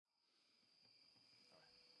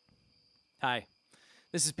Hi,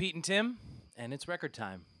 this is Pete and Tim, and it's record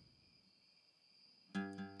time.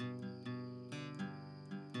 And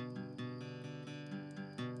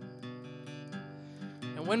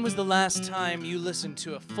when was the last time you listened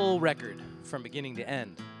to a full record from beginning to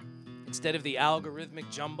end? Instead of the algorithmic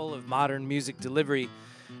jumble of modern music delivery,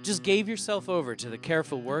 just gave yourself over to the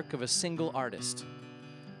careful work of a single artist.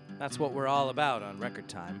 That's what we're all about on Record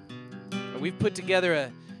Time. And we've put together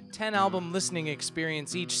a 10-album listening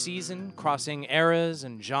experience each season, crossing eras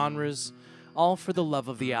and genres, all for the love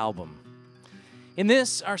of the album. In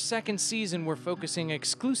this, our second season, we're focusing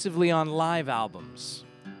exclusively on live albums.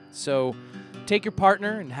 So take your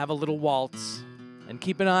partner and have a little waltz, and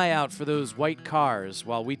keep an eye out for those white cars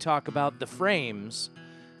while we talk about The Frames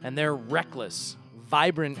and their reckless,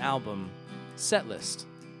 vibrant album, Setlist.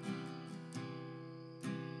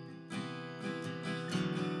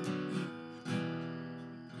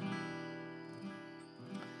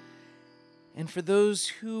 And for those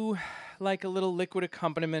who like a little liquid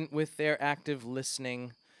accompaniment with their active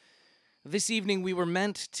listening, this evening we were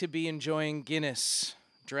meant to be enjoying Guinness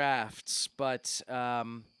drafts, but I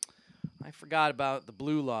forgot about the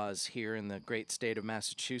blue laws here in the great state of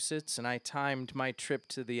Massachusetts, and I timed my trip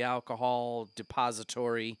to the alcohol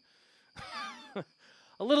depository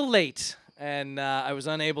a little late, and I was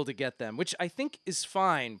unable to get them, which I think is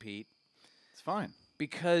fine, Pete. It's fine.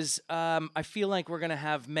 Because I feel like we're going to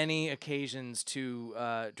have many occasions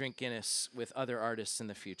to drink Guinness with other artists in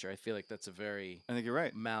the future. I feel like that's a very I think you're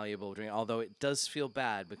right. malleable drink, although it does feel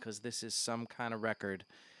bad because this is some kind of record,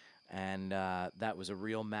 and that was a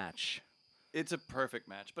real match. It's a perfect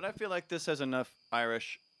match, but I feel like this has enough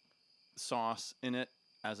Irish sauce in it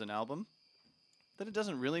as an album that it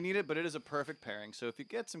doesn't really need it, but it is a perfect pairing. So if you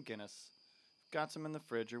get some Guinness, got some in the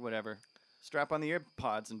fridge or whatever, strap on the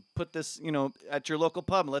earpods and put this, at your local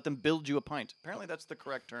pub and let them build you a pint. Apparently that's the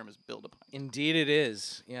correct term, is build a pint. Indeed it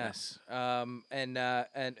is, yes.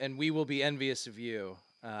 And we will be envious of you.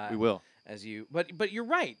 We will. As you, but you're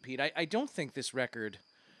right, Pete. I don't think this record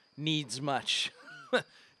needs much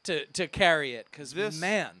to carry it, because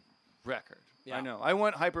man. Record. Yeah. I know. I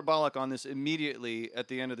went hyperbolic on this immediately at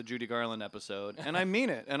the end of the Judy Garland episode, and I mean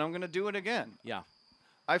it, and I'm going to do it again. Yeah.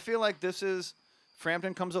 I feel like this is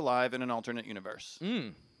Frampton Comes Alive in an alternate universe.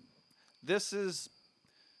 This is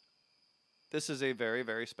a very,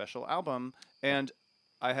 very special album, and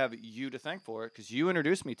I have you to thank for it because you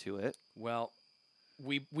introduced me to it. Well,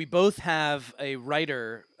 we both have a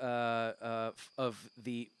writer of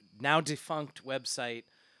the now defunct website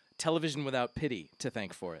Television Without Pity to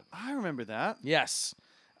thank for it. I remember that. Yes.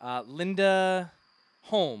 Linda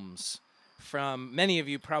Holmes, from many of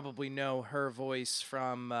you probably know her voice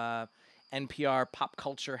from NPR Pop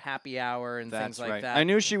Culture Happy Hour and things like that. I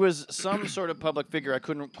knew she was some sort of public figure. I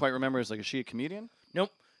couldn't quite remember. Is she a comedian?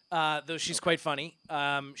 Nope. Though she's quite funny.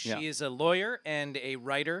 She is a lawyer and a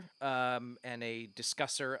writer and a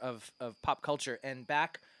discusser of pop culture. And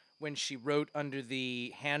back when she wrote under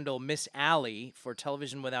the handle Miss Alley for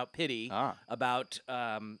Television Without Pity about,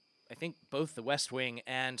 I think, both The West Wing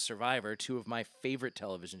and Survivor, two of my favorite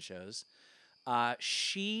television shows,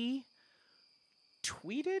 she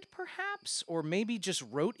tweeted, perhaps, or maybe just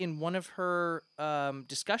wrote in one of her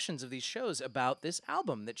discussions of these shows about this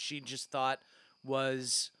album that she just thought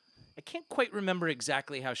was, I can't quite remember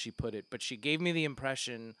exactly how she put it, but she gave me the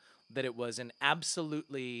impression that it was an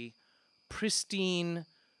absolutely pristine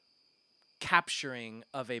capturing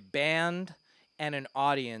of a band and an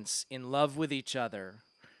audience in love with each other,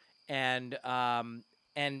 and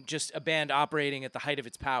just a band operating at the height of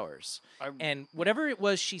its powers. And whatever it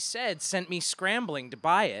was she said sent me scrambling to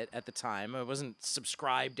buy it at the time. I wasn't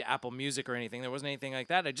subscribed to Apple Music or anything. There wasn't anything like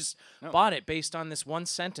that. I just bought it based on this one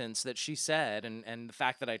sentence that she said, and the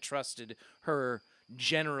fact that I trusted her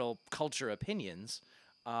general culture opinions,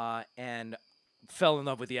 and fell in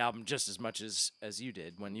love with the album just as much as you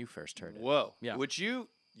did when you first heard it. Whoa. Yeah. Which you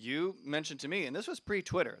mentioned to me, and this was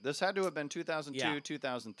pre-Twitter. This had to have been 2002,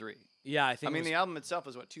 2003. Yeah, I think. I mean, the album itself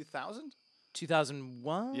is what, 2000?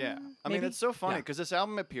 2001. Yeah. I maybe? mean, it's so funny because this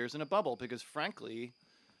album appears in a bubble because, frankly,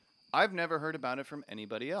 I've never heard about it from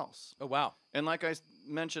anybody else. Oh wow. And like I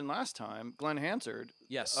mentioned last time, Glenn Hansard,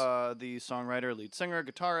 Yes. The songwriter, lead singer,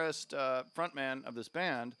 guitarist, frontman of this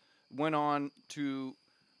band, went on to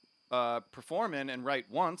perform in and write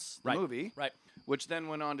Once, the movie, Right. which then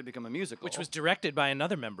went on to become a musical. Which was directed by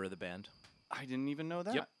another member of the band. I didn't even know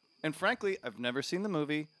that. Yep. And frankly, I've never seen the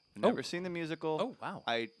movie, never seen the musical. Oh, wow.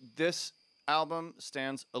 This album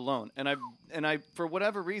stands alone. And I for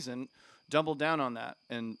whatever reason doubled down on that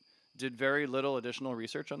and did very little additional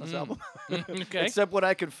research on this album. Okay. Except what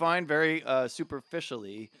I could find very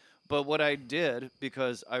superficially. But what I did,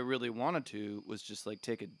 because I really wanted to, was just like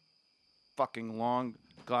take a fucking long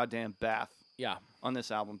goddamn bath Yeah. on this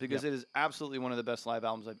album, because Yep. it is absolutely one of the best live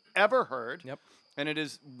albums I've ever heard. Yep. And it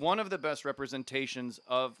is one of the best representations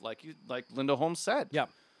of, like Linda Holmes said, Yep.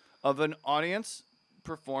 of an audience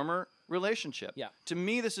performer relationship. Yeah. To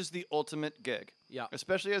me, this is the ultimate gig. Yeah.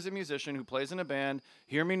 Especially as a musician who plays in a band.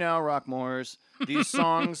 Hear Me Now, Rockmores. These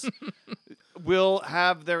songs will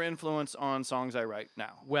have their influence on songs I write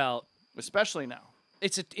now, Well, especially now.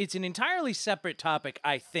 it's an entirely separate topic,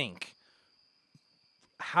 I think,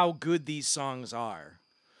 how good these songs are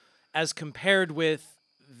as compared with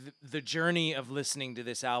the journey of listening to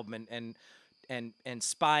this album and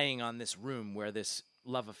spying on this room where this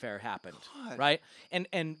love affair happened. God. Right?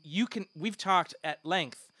 And we've talked at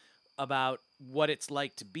length about what it's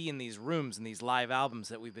like to be in these rooms and these live albums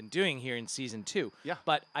that we've been doing here in season 2. Yeah.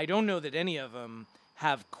 But I don't know that any of them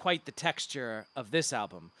have quite the texture of this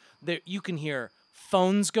album. There, you can hear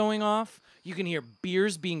phones going off. You can hear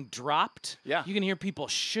beers being dropped. Yeah. You can hear people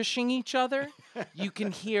shushing each other. You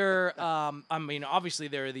can hear, obviously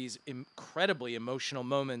there are these incredibly emotional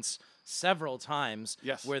moments several times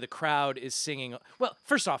Yes. where the crowd is singing. Well,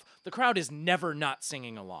 first off, the crowd is never not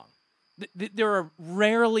singing along. There are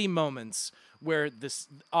rarely moments where this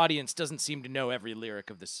audience doesn't seem to know every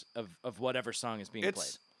lyric of this of whatever song is being played.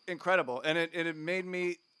 It's incredible. And it made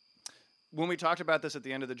me, when we talked about this at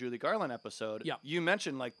the end of the Julie Garland episode, Yeah. you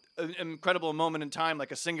mentioned like an incredible moment in time,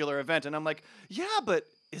 like a singular event. And I'm like, yeah, but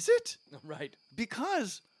is it? Right.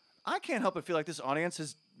 Because I can't help but feel like this audience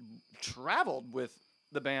has traveled with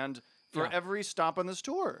the band for Yeah. every stop on this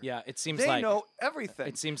tour. Yeah, it seems They like know everything.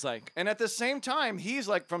 it seems like And at the same time, he's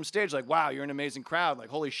like from stage, like, wow, you're an amazing crowd. Like,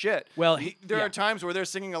 holy shit. Well, there yeah. are times where they're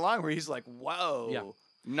singing along where he's like, whoa, Yeah.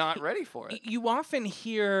 not ready for it. you often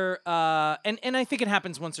hear, and I think it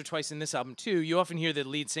happens once or twice in this album too. You often hear the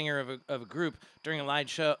lead singer of a group during a live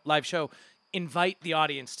show invite the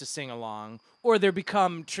audience to sing along, or there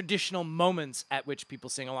become traditional moments at which people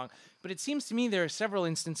sing along. But it seems to me there are several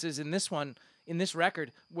instances in this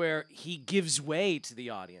record where he gives way to the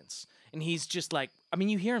audience, and he's just like, I mean,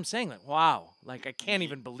 you hear him saying like, "Wow, like I can't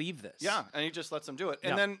even believe this." Yeah, and he just lets them do it.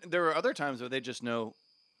 And Yeah. then there are other times where they just know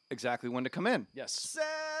exactly when to come in. Yes.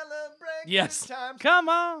 Celebrate Yes. good times. Come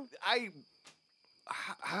on.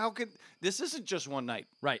 How could this isn't just one night.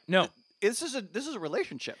 Right. No. This is a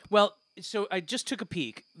relationship. Well, so I just took a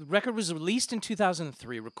peek. The record was released in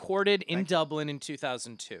 2003, recorded in Dublin in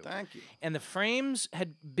 2002. Thank you. And the Frames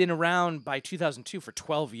had been around by 2002 for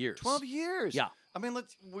 12 years. 12 years. Yeah. I mean,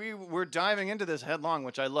 we're diving into this headlong,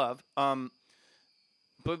 which I love.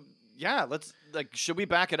 But yeah, should we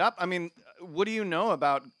back it up? I mean, what do you know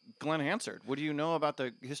about Glenn Hansard? What do you know about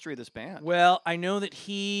the history of this band? Well, I know that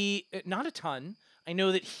he, not a ton, I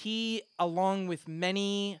know that he, along with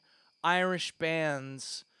many Irish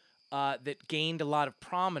bands that gained a lot of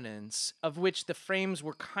prominence, of which the Frames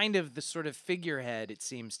were kind of the sort of figurehead, it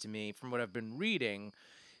seems to me, from what I've been reading,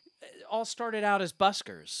 all started out as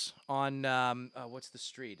buskers on, what's the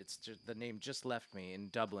street? It's just, the name just left me, in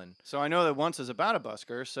Dublin. So I know that Once is about a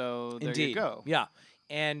busker, so there Indeed. you go. Yeah.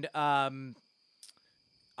 And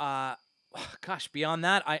gosh, beyond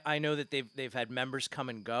that, I know that they've had members come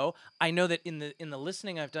and go. I know that in the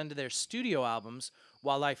listening I've done to their studio albums,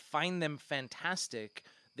 while I find them fantastic,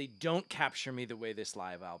 they don't capture me the way this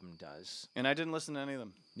live album does. And I didn't listen to any of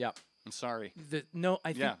them. Yep. I'm sorry. I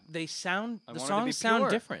think Yeah. they sound, I the want it to be songs sound pure.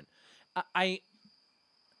 different.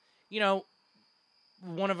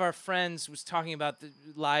 One of our friends was talking about the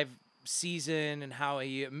live season and how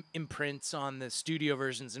he imprints on the studio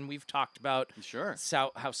versions, and we've talked about Sure.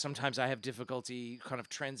 how sometimes I have difficulty kind of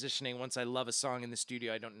transitioning. Once I love a song in the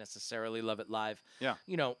studio, I don't necessarily love it live. Yeah.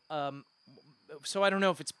 So I don't know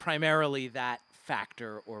if it's primarily that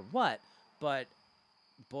factor or what, but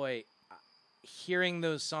boy, hearing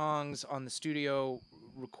those songs on the studio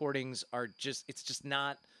recordings it's just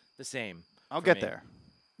not the same. I'll for get me. there.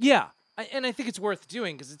 Yeah, and I think it's worth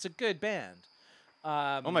doing because it's a good band.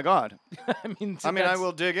 Oh my God. I mean, I that's-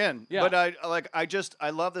 will dig in. Yeah. But I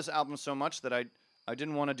love this album so much that I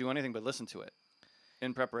didn't want to do anything but listen to it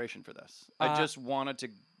in preparation for this. I just wanted to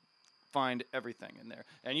find everything in there.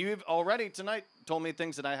 And you've already tonight told me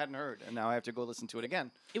things that I hadn't heard, and now I have to go listen to it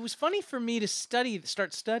again. It was funny for me to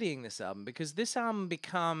start studying this album because this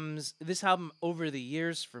album over the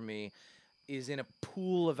years for me is in a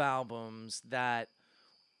pool of albums that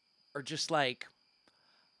are just like,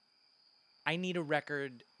 I need a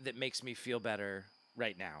record that makes me feel better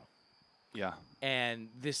right now. Yeah. And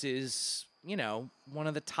this is, one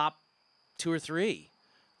of the top 2 or 3.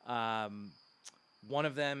 One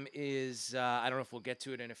of them is I don't know if we'll get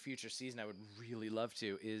to it in a future season. I would really love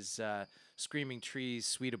to. Is Screaming Trees,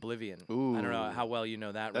 Sweet Oblivion. I don't know Ooh. how well you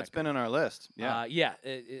know that. That's record. been on our list. Yeah.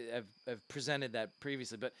 I've presented that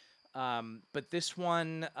previously, but this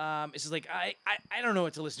one is just like I don't know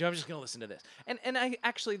what to listen to. I'm just gonna listen to this. And I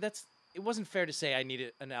actually it wasn't fair to say I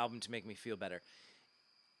needed an album to make me feel better.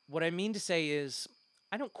 What I mean to say is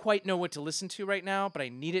I don't quite know what to listen to right now, but I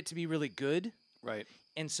need it to be really good. Right.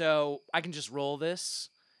 And so I can just roll this,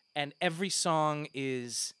 and every song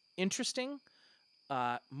is interesting,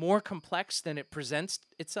 more complex than it presents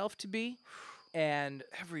itself to be, and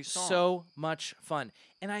Every song. so much fun.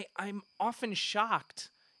 And I'm often shocked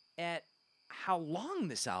at how long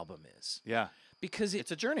this album is, Yeah. because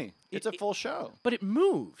It's a journey. It's a full show. but it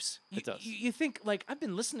moves. It does. You think, like, I've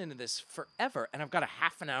been listening to this forever, and I've got a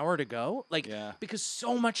half an hour to go, like, Yeah. because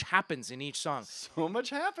so much happens in each song, So much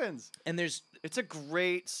happens. and there's It's a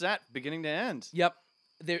great set, beginning to end. Yep.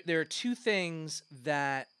 There are two things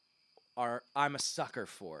that I'm a sucker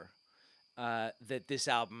for that this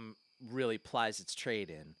album really plies its trade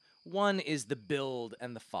in. One is the build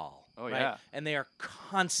and the fall. Oh, right? yeah. And they are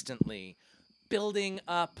constantly building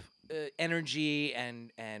up energy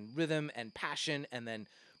and rhythm and passion, and then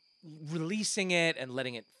releasing it and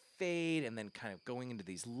letting it fade, and then kind of going into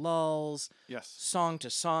these lulls. Yes. Song to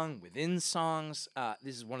song within songs.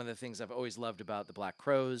 This is one of the things I've always loved about the Black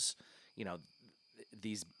Crowes. You know,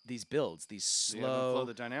 these builds, these The ebb and flow, slow,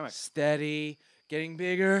 the dynamic. steady, getting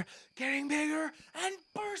bigger, and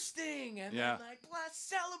bursting, and Yeah. then like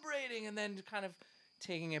celebrating, and then kind of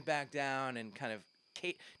taking it back down, and kind of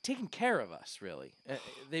taking care of us. Really,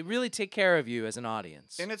 they really take care of you as an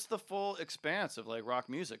audience. And it's the full expanse of like rock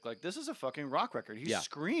music. Like this is a fucking rock record. He Yeah.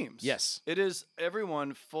 screams. Yes. It is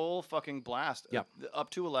everyone full fucking blast. Yep. Up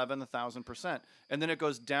to 1,000%. And then it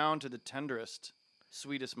goes down to the tenderest,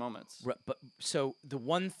 sweetest moments. But so the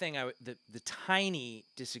one thing the tiny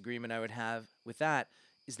disagreement I would have with that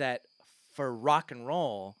is that for rock and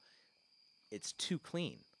roll, it's too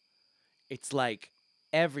clean. It's like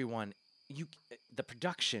everyone the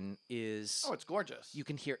production is Oh, it's gorgeous. you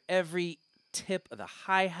can hear every tip of the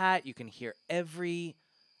hi-hat, you can hear every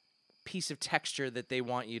piece of texture that they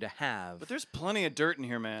want you to have. But there's plenty of dirt in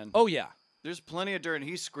here, man. Oh yeah. There's plenty of dirt, and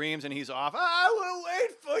he screams and he's off. I will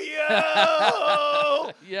wait for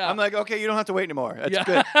you. Yeah. I'm like, okay, you don't have to wait anymore. That's Yeah.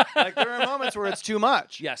 good. Like there are moments where it's too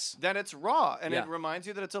much. Yes. That it's raw, and Yeah. it reminds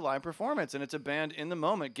you that it's a live performance, and it's a band in the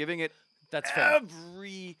moment giving it That's fair.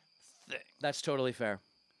 everything. That's totally fair.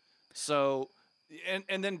 So,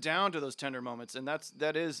 and then down to those tender moments, and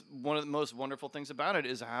that is one of the most wonderful things about it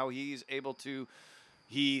is how he's able to,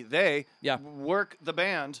 they Yeah. work the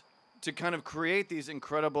band to kind of create these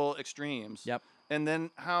incredible extremes. Yep. And then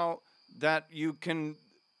how that you can,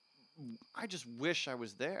 I just wish I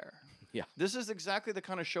was there. Yeah. This is exactly the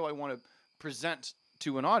kind of show I want to present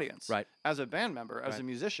to an audience. Right. As a band member, as Right. a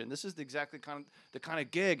musician, this is the kind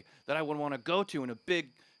of gig that I would want to go to in a big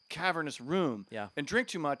cavernous room. Yeah. And drink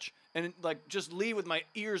too much and like just leave with my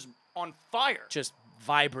ears on fire. Just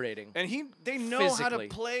vibrating. And they know Physically. how to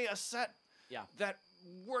play a set Yeah. that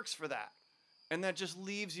works for that. And that just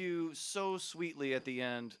leaves you so sweetly at the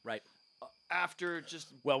end Right. after just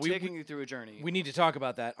Well, taking you through a journey. We need to talk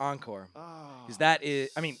about that encore. Oh, Because that is,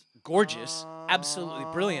 I mean, gorgeous, absolutely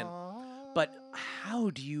brilliant. But how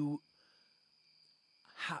do you?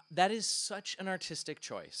 That is such an artistic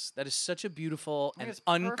choice. That is such a beautiful I mean, and it's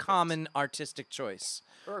perfect. uncommon artistic choice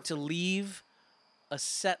Perfect. to leave a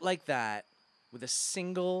set like that with a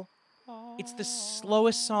single. It's the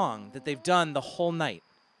slowest song that they've done the whole night,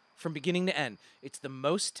 from beginning to end. It's the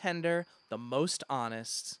most tender, the most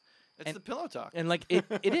honest. It's the pillow talk. And like it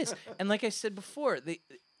is. And like I said before,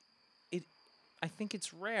 I think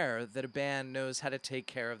it's rare that a band knows how to take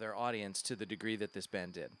care of their audience to the degree that this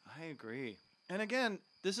band did. I agree. And again,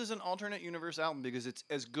 this is an alternate universe album because it's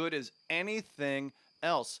as good as anything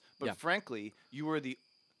else. But Yeah. frankly, you are the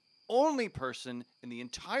only person in the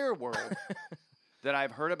entire world that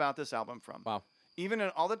I've heard about this album from. Wow. Even in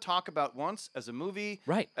all the talk about Once as a movie,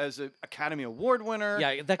 Right. as an Academy Award winner,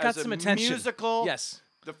 Yeah, that got as a some attention. musical, Yes.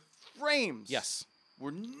 the frames Yes.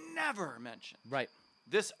 were never mentioned. Right.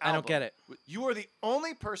 This I album, don't get it. You are the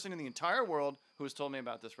only person in the entire world who has told me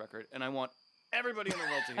about this record, and I want everybody in the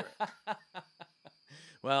world to hear it.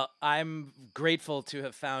 Well, I'm grateful to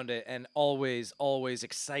have found it, and always, always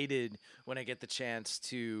excited when I get the chance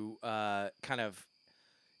to kind of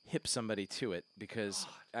hip somebody to it, because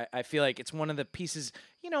I feel like it's one of the pieces.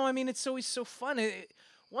 You know, I mean, it's always so fun.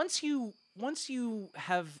 Once you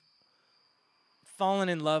have fallen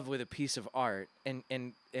in love with a piece of art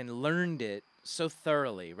and learned it so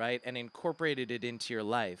thoroughly, right, and incorporated it into your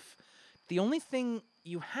life, the only thing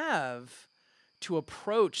you have to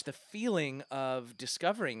approach the feeling of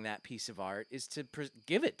discovering that piece of art is to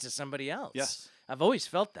give it to somebody else. Yes. I've always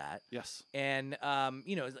felt that. Yes. And,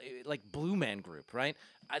 like Blue Man Group, right?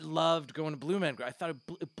 I loved going to Blue Man Group. I thought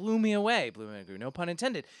it blew me away, Blue Man Group, no pun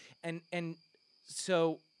intended. And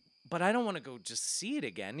so, but I don't want to go just see it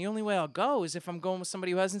again. The only way I'll go is if I'm going with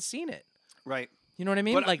somebody who hasn't seen it. Right. You know what I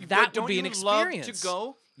mean? But, like, but that don't would be an you experience. love to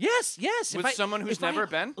go Yes. with someone who's never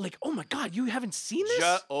been? Like, oh my God, you haven't seen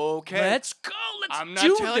this? Okay. Let's go. Let's I'm do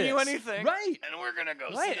not telling you this. anything. Right. And we're going to go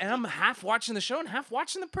see Right. it. And I'm half watching the show and half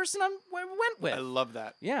watching the person I went with. I love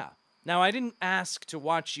that. Yeah. Now, I didn't ask to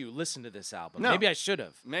watch you listen to this album. No. Maybe I should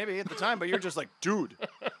have. Maybe at the time, but you're just like, dude.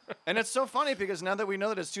 And it's so funny because now that we know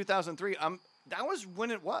that it's 2003, that was when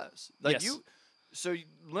it was. Like Yes. So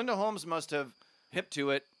Linda Holmes must have hipped to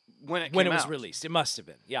it when it Was out. released. It must have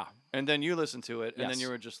been. Yeah. And then you listened to it, and then Yes. you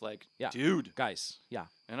were just like, Yeah. dude. Guys. Yeah.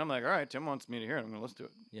 And I'm like, all right, Tim wants me to hear it. I'm going to listen to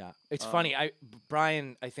it. Yeah. It's funny.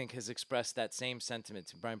 Brian, I think, has expressed that same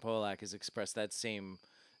sentiment. Brian Polak has expressed that same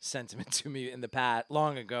sentiment to me in the past,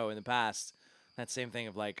 long ago in the past. That same thing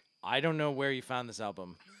of like, I don't know where you found this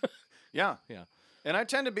album. Yeah. Yeah. And I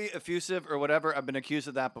tend to be effusive or whatever. I've been accused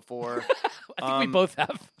of that before. I think we both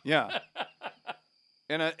have. Yeah.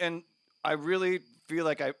 And I really feel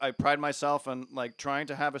like I pride myself on like trying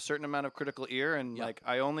to have a certain amount of critical ear, and Yeah. like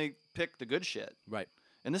I only pick the good shit. Right.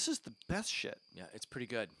 And this is the best shit. Yeah. It's pretty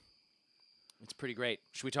good. It's pretty great.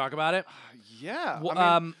 Should we talk about it? Yeah. Well,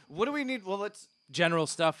 I mean, what do we need? Well, let's General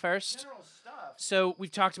stuff first. general stuff. So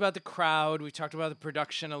we've talked about the crowd. We've talked about the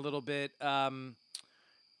production a little bit.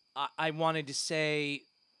 I wanted to say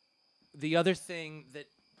the other thing that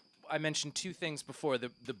I mentioned two things before, the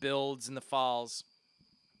builds and the falls.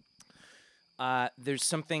 There's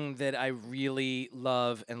something that I really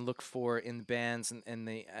love and look for in the bands and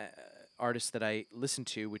the artists that I listen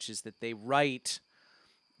to, which is that they write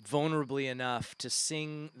vulnerably enough to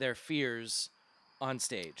sing their fears on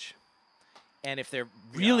stage. And if they're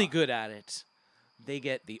really good at it, they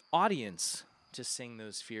get the audience to sing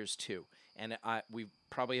those fears too. And we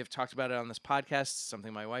probably have talked about it on this podcast,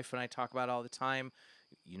 something my wife and I talk about all the time.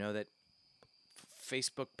 You know that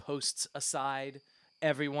Facebook posts aside,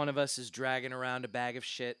 every one of us is dragging around a bag of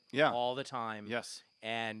shit all the time. Yes.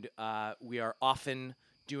 And we are often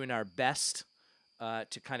doing our best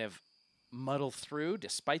to kind of muddle through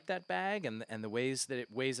despite that bag and the ways that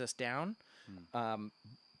it weighs us down.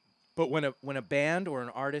 But when a band or an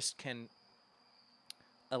artist can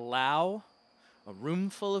allow a room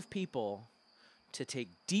full of people to take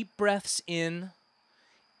deep breaths in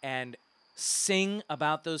and sing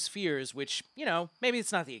about those fears, which, you know, maybe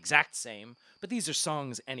it's not the exact same, but these are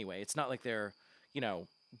songs anyway. It's not like they're, you know,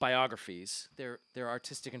 biographies. They're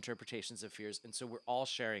artistic interpretations of fears, and so we're all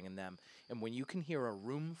sharing in them. And when you can hear a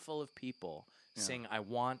room full of people sing, I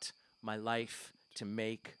want my life to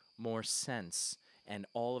make more sense, and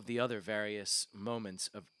all of the other various moments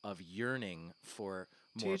of yearning for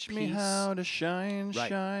more Teach peace. me how to shine, Right.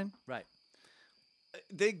 shine. Right.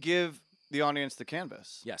 They give the audience the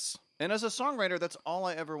canvas. Yes. And as a songwriter, that's all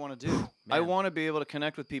I ever want to do. I Man. want to be able to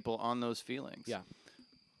connect with people on those feelings. Yeah.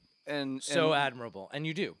 And So admirable. And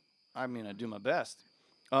you do. I mean, I do my best.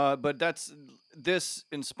 But this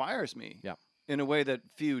inspires me. Yeah. In a way that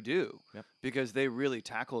few do. Yep. Because they really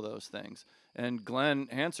tackle those things. And Glenn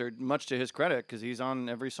Hansard, much to his credit, because he's on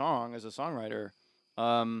every song as a songwriter,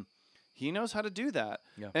 he knows how to do that.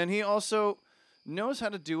 Yeah. And he also knows how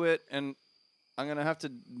to do it. And I'm going to have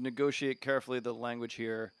to negotiate carefully the language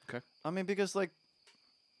here. Okay. I mean, because, like,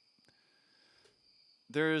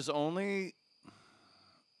 there's only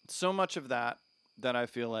so much of that I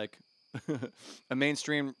feel like a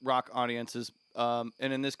mainstream rock audience is, and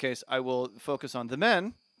in this case, I will focus on the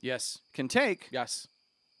men, Yes. can take Yes.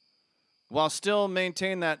 while still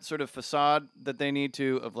maintain that sort of facade that they need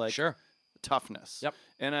to of, like, Sure. toughness. Yep.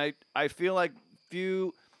 And I feel like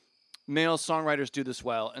few male songwriters do this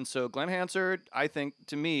well. And so Glenn Hansard, I think,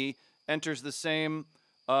 to me, enters the same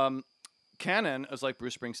canon as, like,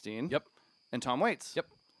 Bruce Springsteen Yep. and Tom Waits. Yep.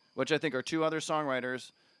 Which I think are two other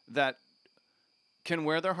songwriters that can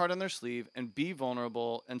wear their heart on their sleeve and be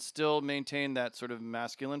vulnerable and still maintain that sort of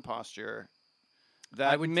masculine posture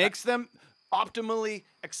that makes them optimally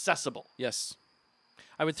accessible. Yes.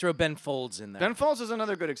 I would throw Ben Folds in there. Ben Folds is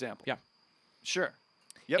another good example. Yeah. Sure.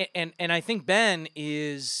 Yep. And I think Ben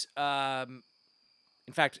is,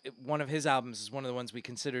 in fact, one of his albums is one of the ones we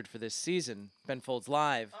considered for this season, Ben Folds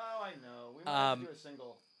Live. Oh, I know. We might have to do a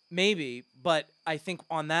single. Maybe, but I think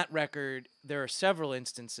on that record, there are several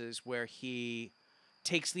instances where he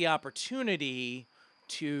takes the opportunity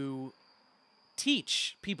to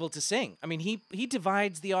teach people to sing. I mean, he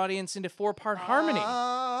divides the audience into 4-part harmony.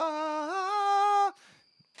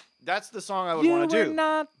 That's the song I would You want to were do.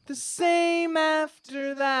 not the same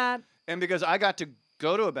after that. And because I got to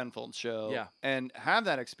go to a Ben Folds show Yeah. and have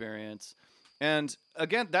that experience, and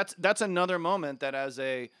again, that's another moment that as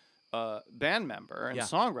a band member and Yeah.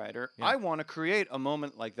 songwriter, Yeah. I want to create a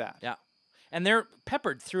moment like that. Yeah. And they're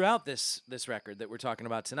peppered throughout this record that we're talking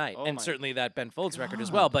about tonight, Oh and my certainly that Ben Folds record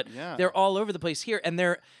as well. But yeah. they're all over the place here, and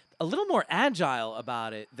they're a little more agile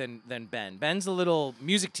about it than Ben. Ben's a little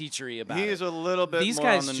music teachery about it. He's a little bit These more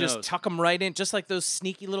guys on the just nose. tuck them right in, just like those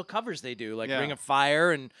sneaky little covers they do, like Yeah. Ring of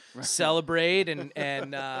Fire and Celebrate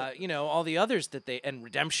and all the others that and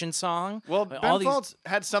Redemption Song. Well, all Ben these- Folds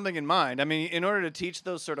had something in mind. I mean, in order to teach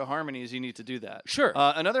those sort of harmonies, you need to do that. Sure.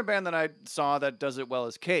 Another band that I saw that does it well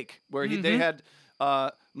is Cake, where Mm-hmm. they had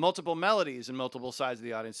multiple melodies and multiple sides of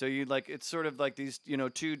the audience. So it's sort of like these,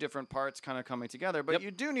 two different parts kind of coming together. But Yep.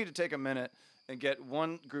 you do need to take a minute and get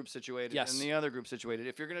one group situated Yes. and the other group situated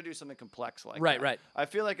if you're going to do something complex like Right, that. right. I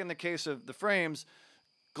feel like in the case of the Frames,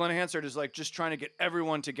 Glenn Hansard is like just trying to get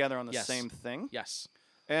everyone together on the Yes. same thing. Yes.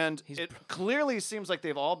 And He's it clearly seems like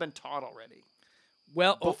they've all been taught already.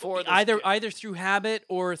 Well, Before this either kid. either through habit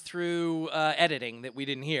or through editing that we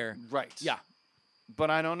didn't hear. Right. Yeah. But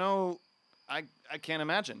I don't know. I can't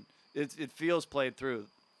imagine. It feels played through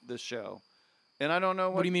this show. And I don't know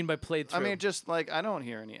What do you mean by played through? I mean, just like I don't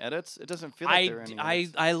hear any edits. It doesn't feel like there are any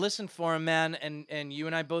edits. I listen for him, man, and you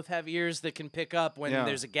and I both have ears that can pick up when Yeah.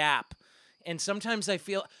 there's a gap. And sometimes I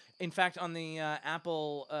feel, in fact, on the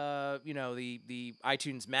Apple, the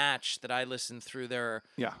iTunes Match that I listen through their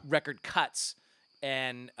Yeah. record cuts,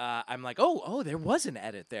 and I'm like, oh, there was an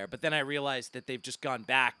edit there. But then I realized that they've just gone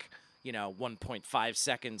back, 1.5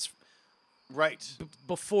 seconds Right.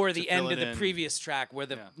 before the fill end it of the in. previous track where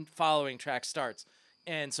the Yeah. following track starts.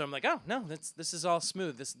 And so I'm like, oh no, this is all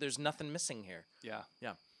smooth. There's nothing missing here. Yeah.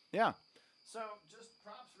 Yeah. Yeah. So just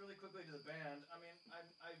props really quickly to the band. I mean,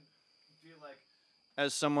 I feel like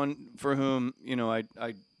as someone for whom,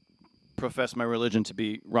 I profess my religion to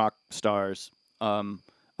be rock stars,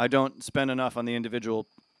 I don't spend enough on the individual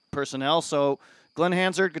personnel. So Glenn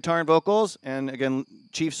Hansard, guitar and vocals, and again,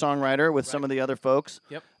 chief songwriter with some of the other folks.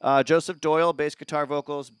 Yep. Joseph Doyle, bass guitar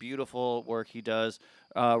vocals, beautiful work he does.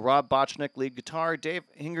 Rob Bochnick, lead guitar. Dave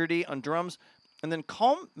Hingerty on drums. And then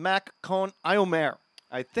Colm Mac Con Iomer.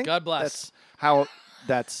 I think God bless. that's how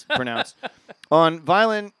that's pronounced. On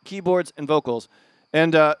violin, keyboards, and vocals.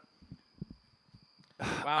 And Wow.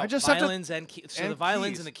 I just have to- violins and so the and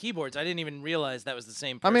violins keys. and the keyboards. I didn't even realize that was the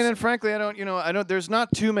same I person. mean, and frankly, I don't. There's not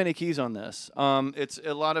too many keys on this. It's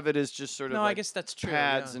a lot of it is just sort of No, I like guess that's true,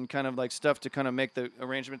 pads yeah. and kind of like stuff to kind of make the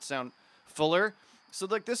arrangement sound fuller. So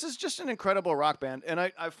like this is just an incredible rock band, and I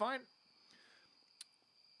find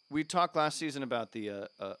we talked last season about the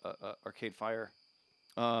Arcade Fire,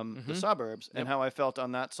 the Suburbs, and how I felt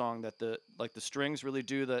on that song that the strings really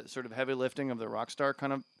do the sort of heavy lifting of the rock star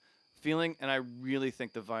kind of feeling, and I really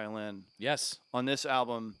think the violin yes. on this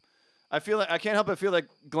album, I feel like I can't help but feel like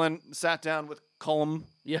Glenn sat down with Colm.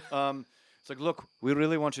 Yeah. It's like, look, we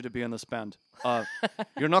really want you to be in this band.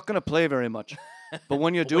 You're not going to play very much, but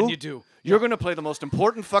when you do, when you do. you're going to play the most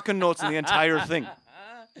important fucking notes in the entire thing.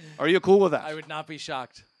 Are you cool with that? I would not be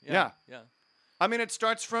shocked. Yeah. Yeah. I mean, it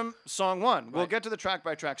starts from song one. We'll Right. get to the track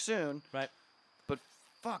by track soon, Right. but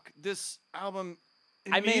fuck, this album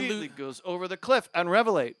I may immediately goes over the cliff and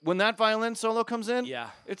Revelate. When that violin solo comes in, Yeah.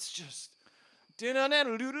 it's just.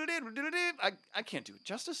 I can't do it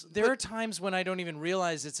justice. There but- are times when I don't even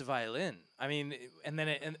realize it's a violin. I mean, and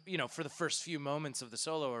then for the first few moments of the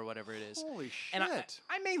solo or whatever it is. Holy shit. And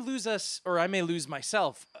I may lose us, or I may lose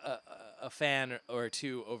myself, a fan or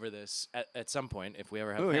two over this at some point if we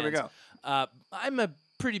ever have Ooh, fans. here we go. I'm a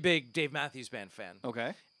pretty big Dave Matthews Band fan.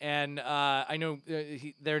 Okay. And I know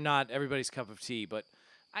they're not everybody's cup of tea, but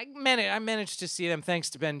I managed to see them thanks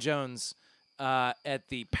to Ben Jones at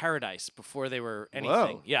the Paradise before they were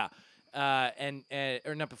anything. Whoa. Yeah.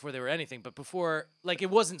 Or not before they were anything, but before, like, it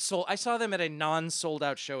wasn't sold. I saw them at a non-sold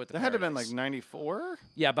out show at the That had to have been Paradise. like 94?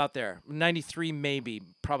 Yeah, about there. 93 maybe,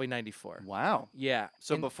 probably 94. Wow. Yeah.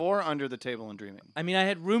 So And, before Under the Table and Dreaming. I mean, I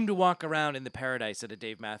had room to walk around in the Paradise at a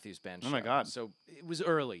Dave Matthews Band show. Oh my God. So it was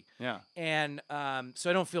early. Yeah. And so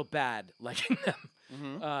I don't feel bad liking them.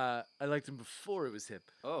 Mm-hmm. I liked them before it was hip.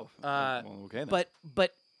 Oh. Uh, well, okay then.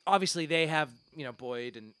 But obviously they have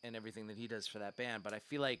Boyd and everything that he does for that band. But I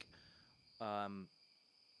feel like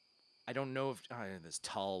I don't know if this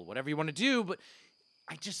Tull, whatever you want to do, but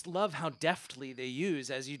I just love how deftly they use,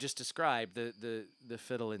 as you just described, the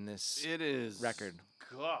fiddle in this it is record.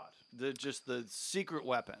 God, the secret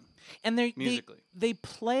weapon. And they musically. they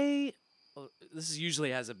play this is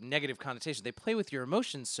usually has a negative connotation. They play with your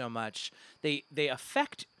emotions so much. They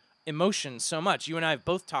affect emotions so much. You and I have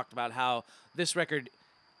both talked about how this record,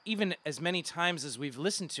 even as many times as we've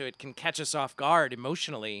listened to it, can catch us off guard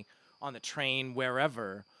emotionally on the train,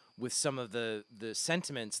 wherever, with some of the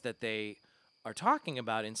sentiments that they are talking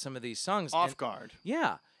about in some of these songs. Off guard.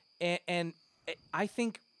 Yeah. And I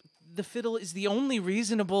think the fiddle is the only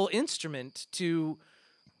reasonable instrument to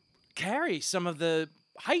carry some of the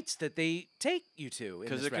heights that they take you to.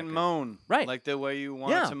 Because it record. can moan. Right. Like the way you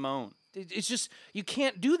want it to moan. It's just, you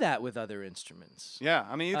can't do that with other instruments. Yeah.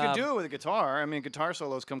 I mean, you can do it with a guitar. I mean, guitar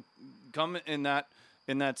solos come in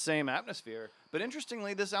that same atmosphere. But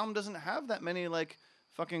interestingly, this album doesn't have that many, like,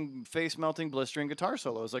 fucking face-melting, blistering guitar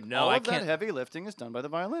solos. Like, all of that heavy lifting is done by the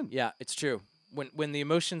violin. Yeah, it's true. When the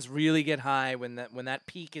emotions really get high, when that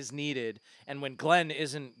peak is needed, and when Glenn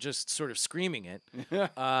isn't just sort of screaming it,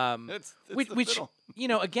 it's which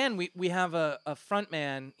again, we have a front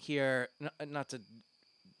man here, not to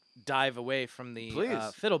dive away from the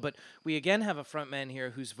fiddle, but we again have a front man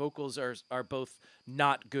here whose vocals are both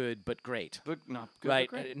not good but great, but not good, right?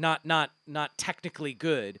 But great. Not technically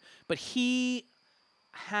good, but he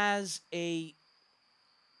has a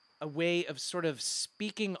way of sort of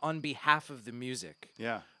speaking on behalf of the music.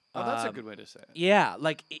 Yeah. Oh, that's a good way to say it. Yeah,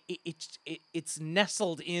 like it's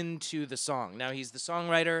nestled into the song. Now, he's the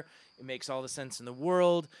songwriter. It makes all the sense in the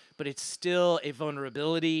world, but it's still a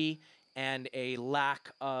vulnerability and a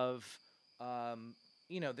lack of,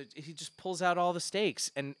 he just pulls out all the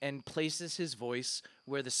stakes and places his voice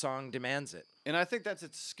where the song demands it. And I think that's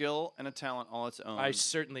its skill and a talent all its own. I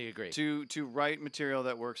certainly agree. To write material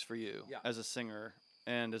that works for you as a singer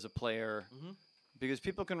and as a player. Mm-hmm. Because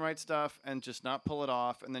people can write stuff and just not pull it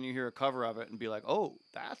off, and then you hear a cover of it and be like, "Oh,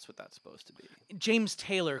 that's what that's supposed to be." James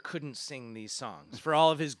Taylor couldn't sing these songs for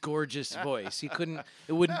all of his gorgeous voice. He couldn't.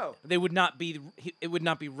 It wouldn't. No. They would not be. It would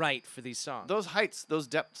not be right for these songs. Those heights, those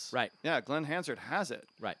depths. Right. Yeah, Glenn Hansard has it.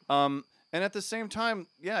 Right. And at the same time,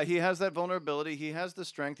 yeah, he has that vulnerability. He has the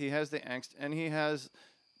strength. He has the angst, and he has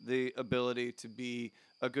the ability to be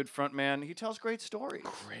a good front man. He tells great stories.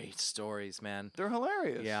 Great stories, man. They're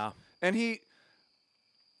hilarious. Yeah. And he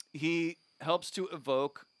helps to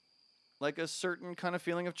evoke like a certain kind of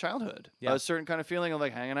feeling of childhood, a certain kind of feeling of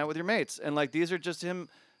like hanging out with your mates. And like, these are just him.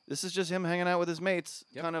 This is just him hanging out with his mates,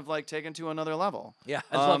 kind of like taken to another level. Yeah.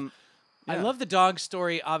 I love the dog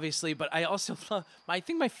story, obviously, but I also love, I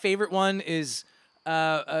think my favorite one is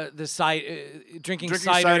drinking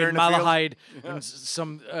cider in Malahide, and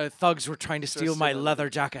some thugs were trying to steal my leather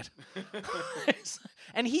jacket.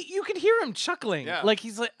 And you can hear him chuckling. Yeah. Like,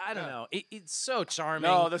 he's like, I don't know. It's so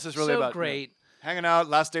charming. No, this is really about great. Hanging out,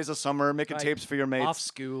 last days of summer, making tapes for your mates. Off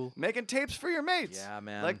school. Making tapes for your mates. Yeah,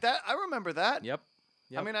 man. Like that. I remember that. Yep.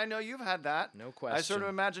 I mean, I know you've had that. No question. I sort of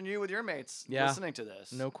imagine you with your mates listening to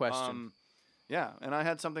this. No question. Yeah, and I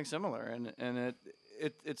had something similar, and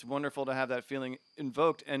it's wonderful to have that feeling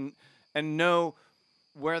invoked and know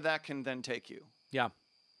where that can then take you. Yeah.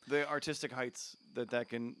 The artistic heights that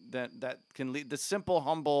can lead, the simple,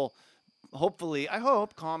 humble, hopefully, I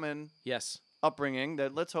hope, common upbringing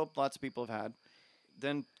that let's hope lots of people have had,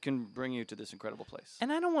 then can bring you to this incredible place.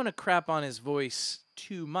 And I don't want to crap on his voice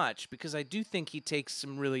too much, because I do think he takes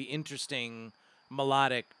some really interesting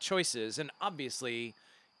melodic choices, and obviously,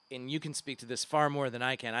 and you can speak to this far more than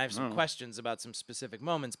I can. I have some questions about some specific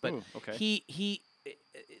moments, but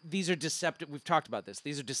these are deceptive. We've talked about this.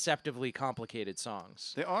 These are deceptively complicated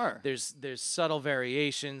songs. They are. There's subtle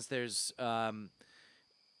variations. There's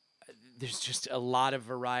just a lot of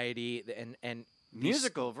variety and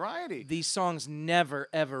musical variety. These songs never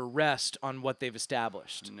ever rest on what they've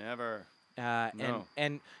established. Never. No.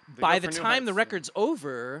 And by the time the record's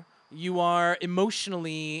over, you are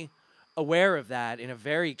emotionally aware of that in a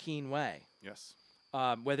very keen way. Yes.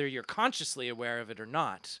 Whether you're consciously aware of it or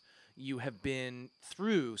not, you have been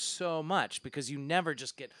through so much, because you never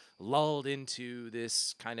just get lulled into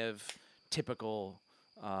this kind of typical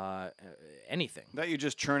anything that you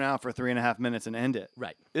just churn out for 3.5 minutes and end it.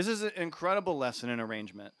 Right. This is an incredible lesson in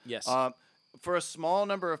arrangement. Yes. For a small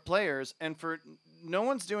number of players, and for no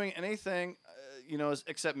one's doing anything,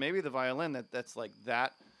 except maybe the violin that's like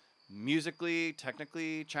that musically,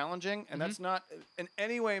 technically challenging, and that's not in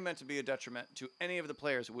any way meant to be a detriment to any of the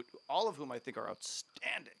players, all of whom I think are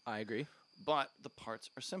outstanding. I agree. But the parts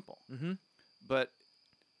are simple. Mm-hmm. But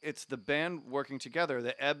it's the band working together,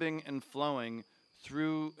 the ebbing and flowing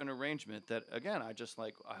through an arrangement that, again, I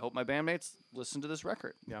hope my bandmates listen to this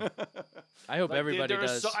record. Yeah. I hope everybody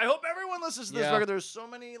does. I hope everyone listens to this Yeah. record. There's so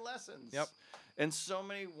many lessons. Yep. And so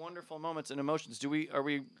many wonderful moments and emotions. Are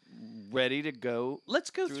we ready to go? Let's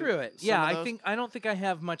go through it. some Yeah, of those? I don't think I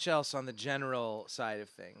have much else on the general side of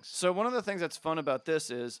things. So one of the things that's fun about this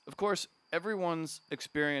is, of course, everyone's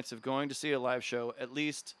experience of going to see a live show, at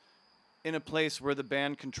least in a place where the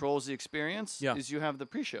band controls the experience, Yeah. is you have the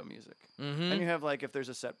pre-show music. Mm-hmm. And you have, like, if there's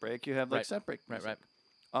a set break, you have, like, Right. set break Right, music.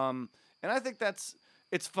 And I think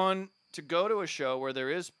it's fun to go to a show where there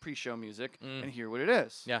is pre-show music and hear what it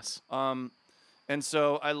is. Yes. And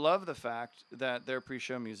so I love the fact that their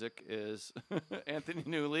pre-show music is Anthony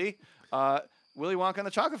Newley, Willy Wonka and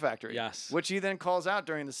the Chocolate Factory. Yes. Which he then calls out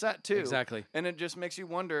during the set, too. Exactly. And it just makes you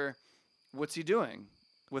wonder, what's he doing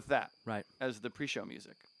with that Right. as the pre-show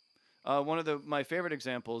music? One of my favorite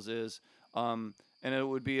examples is, and it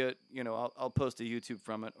would be I'll post a YouTube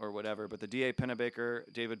from it or whatever, but the D.A.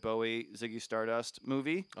 Pennebaker, David Bowie, Ziggy Stardust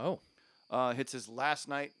movie Oh. hits his last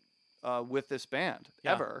night with this band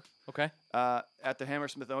Yeah. ever Okay. at the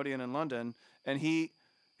Hammersmith Odeon in London, and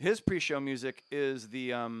his pre-show music is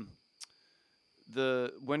the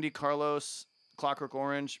Wendy Carlos Clockwork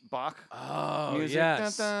Orange Bach Oh, music,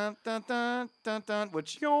 yes. dun, dun, dun, dun, dun,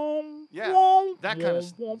 which that kind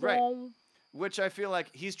of right, which I feel like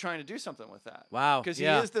he's trying to do something with that. Wow. Because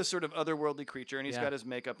yeah. he is this sort of otherworldly creature, and he's Yeah. got his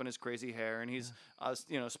makeup and his crazy hair, and he's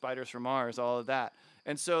spiders from Mars, all of that,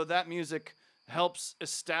 and so that music helps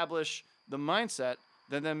establish the mindset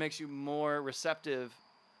that then makes you more receptive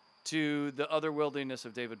to the otherworldliness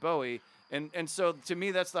of David Bowie. And so to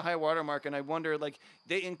me, that's the high watermark. And I wonder, like,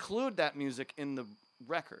 they include that music in the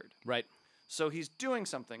record. Right. So he's doing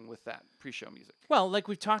something with that pre-show music. Well, like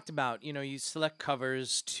we've talked about, you select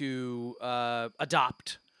covers to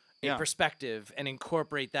adopt a Yeah. perspective and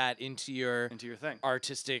incorporate that into your thing.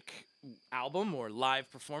 artistic album or live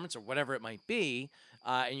performance or whatever it might be,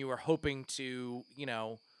 and you were hoping to,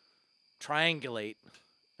 triangulate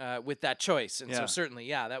with that choice. And so Yeah. certainly,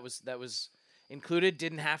 that was included.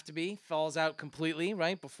 Didn't have to be. Falls out completely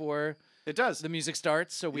right before It does. the music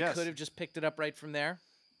starts. So we Yes. could have just picked it up right from there.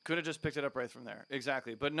 Could have just picked it up right from there.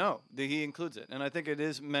 Exactly. But no, he includes it. And I think it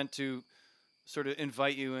is meant to sort of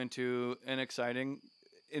invite you into an exciting,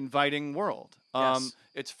 inviting world. Yes.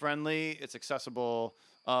 It's friendly. It's accessible.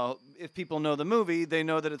 If people know the movie, they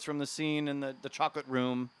know that it's from the scene in the chocolate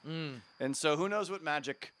room. And so who knows what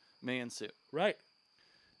magic may ensue. Right.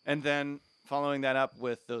 And then following that up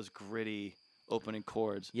with those gritty opening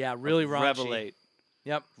chords. Yeah, really raunchy. Revelate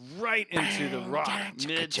Yep. right into the rock Bang,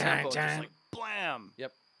 mid-tempo. Just dang. like blam.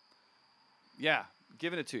 Yep. Yeah,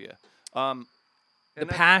 giving it to you. The And that-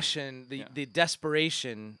 passion, yeah. the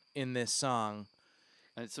desperation in this song,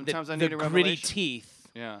 and sometimes the I need a gritty revelation. teeth.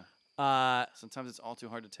 Yeah. Uh, Sometimes it's all too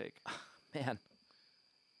hard to take. man,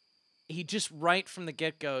 he just right from the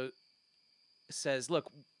get-go says,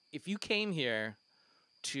 "Look, if you came here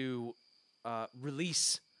to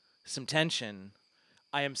release some tension,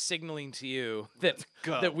 I am signaling to you that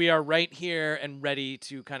go. that we are right here and ready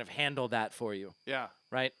to kind of handle that for you." Yeah.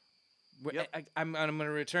 Right? Yep. I'm going to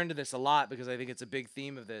return to this a lot because I think it's a big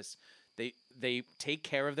theme of this. They take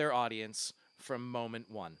care of their audience from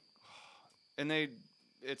moment one. And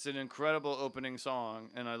it's an incredible opening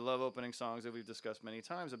song, and I love opening songs that we've discussed many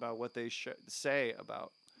times about what they say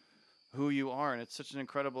about who you are, and it's such an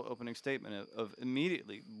incredible opening statement of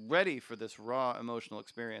immediately ready for this raw emotional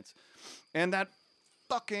experience. And that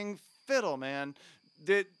fucking fiddle, man.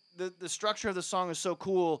 The structure of the song is so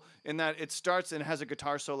cool in that it starts and has a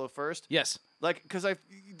guitar solo first. Yes. Like, because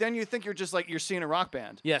then you think you're seeing a rock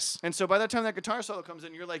band. Yes. And so by the time that guitar solo comes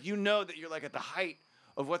in, you're like, that you're like at the height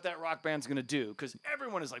of what that rock band's gonna do, because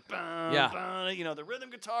everyone is like, bum, Yeah. bum, the rhythm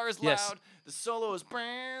guitar is Yes. loud, the solo is,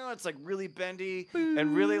 it's like really bendy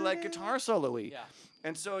and really like guitar solo-y. Yeah.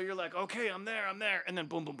 And so you're like, okay, I'm there, and then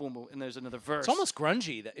boom, boom, boom, boom, and there's another verse. It's almost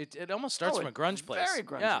grungy. It almost starts from a grunge place. Very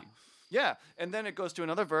grungy. Yeah. Yeah, and then it goes to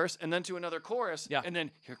another verse, and then to another chorus, Yeah. and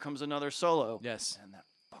then here comes another solo. Yes. And that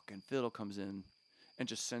fucking fiddle comes in and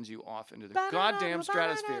just sends you off into the goddamn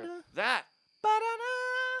stratosphere. That.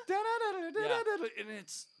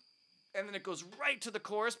 And then it goes right to the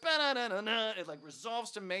chorus. It like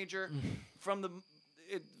resolves to major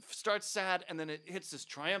it starts sad, and then it hits this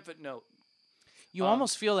triumphant note. You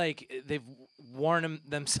almost feel like they've worn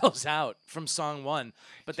themselves out from song one,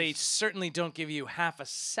 but they certainly don't give you half a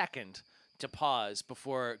second to pause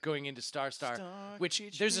before going into Star Star, which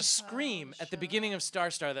there's a scream at the beginning of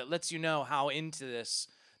Star Star that lets you know how into this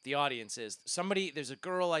the audience is. There's a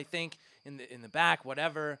girl, I think, in the back,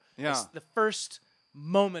 whatever. Yeah. The first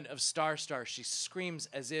moment of Star Star, she screams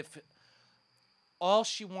as if all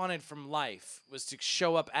she wanted from life was to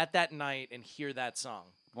show up at that night and hear that song.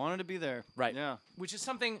 Wanted to be there. Right. Yeah. Which is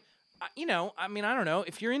something, I mean, I don't know.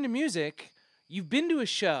 If you're into music, you've been to a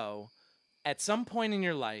show at some point in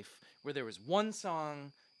your life where there was one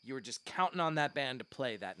song you were just counting on that band to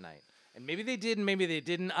play that night. And maybe they did and maybe they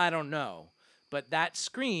didn't. I don't know. But that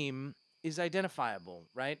scream is identifiable,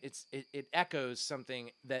 right? It echoes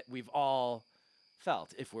something that we've all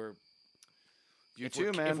felt. If we're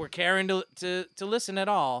man. If we're caring to listen at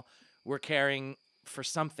all, we're caring for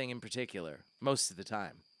something in particular most of the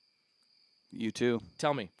time. U2.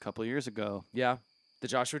 Tell me. A couple of years ago. Yeah. The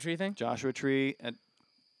Joshua Tree thing? Joshua Tree at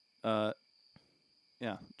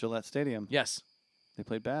Gillette Stadium. Yes. They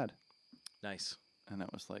played Bad. Nice. And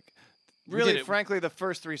that was like We really, did it. frankly, the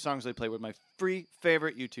first 3 songs they played were my three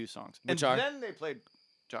favorite U2 songs. Which and are? then they played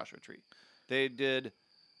Joshua Tree. They did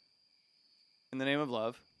In the Name of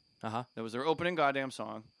Love. Uh-huh. That was their opening goddamn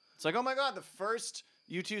song. It's like, oh my God, the first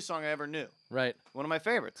U2 song I ever knew. Right. One of my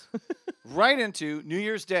favorites. Right into New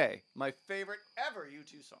Year's Day, my favorite ever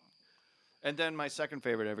U2 song. And then my second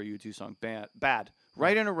favorite ever U2 song, Bad.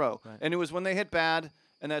 Right in a row. Right. And it was when they hit Bad,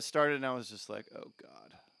 and that started, and I was just like, oh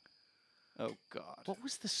God. Oh God. What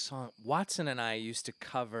was the song? Watson and I used to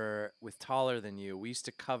cover with Taller Than You. We used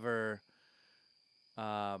to cover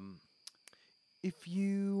If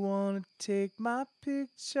You Want to Take My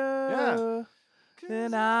Picture,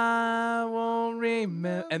 then I won't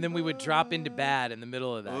remember. And then we would drop into Bad in the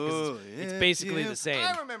middle of that. 'Cause it's basically the same.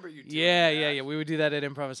 I remember you doing Yeah, that. yeah. We would do that at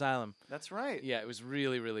Improv Asylum. That's right. Yeah, it was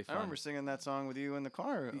really, really I fun. remember singing that song with you in the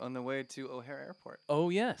car on the way to O'Hare Airport. Oh,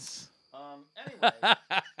 yes. Anyway,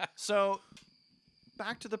 so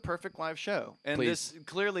back to the perfect live show. And Please. this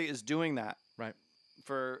clearly is doing that Right.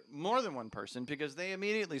 for more than one person because they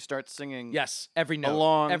immediately start singing Yes, every note,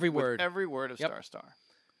 along every with word. every word of Yep. Star Star.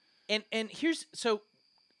 And here's so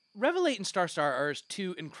Revelate and Star Star are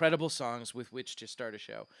 2 incredible songs with which to start a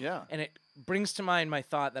show. Yeah. And it brings to mind my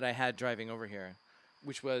thought that I had driving over here,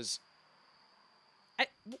 which was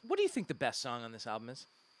what do you think the best song on this album is?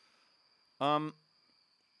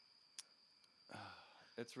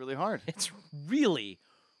 It's really hard. It's really,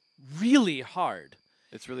 really hard.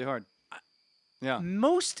 It's really hard. Yeah.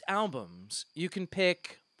 Most albums, you can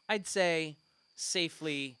pick, I'd say,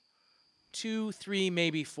 safely 2, 3,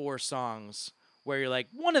 maybe 4 songs where you're like,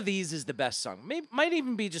 one of these is the best song. Might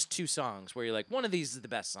even be just 2 songs where you're like, one of these is the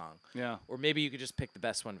best song. Yeah. Or maybe you could just pick the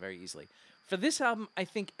best one very easily. For this album, I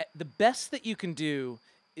think the best that you can do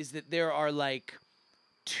is that there are like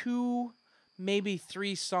 2, maybe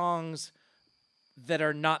 3 songs that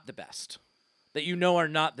are not the best. That you know are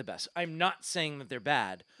not the best. I'm not saying that they're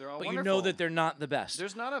bad, They're all but you know wonderful. that they're not the best.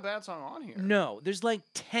 There's not a bad song on here. No, there's like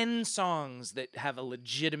 10 songs that have a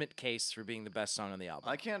legitimate case for being the best song on the album.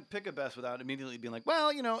 I can't pick a best without immediately being like, well,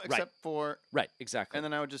 except for... Right, exactly. And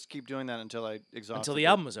then I would just keep doing that until I exhausted Until the it.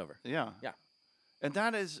 album was over. Yeah. Yeah. And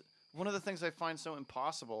that is one of the things I find so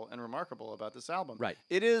impossible and remarkable about this album. Right.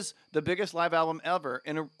 It is the biggest live album ever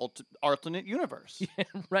in an alternate universe.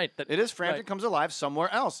 Right. It is Frampton right. Comes Alive somewhere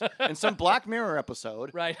else. In some Black Mirror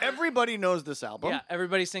episode. Right. Everybody knows this album. Yeah,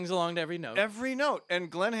 everybody sings along to every note. Every note. And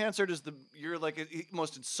Glenn Hansard is you're like a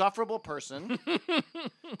most insufferable person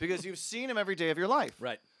because you've seen him every day of your life.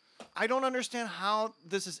 Right. I don't understand how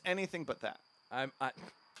this is anything but that.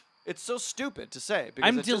 It's so stupid to say. Because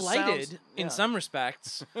I'm it just delighted sounds- in yeah. some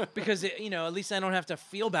respects because at least I don't have to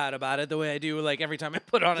feel bad about it the way I do like every time I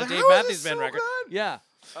put on a Like, Dave how is Matthews this Band so record. good? Yeah.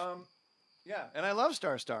 Yeah, and I love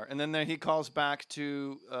Star Star. And then he calls back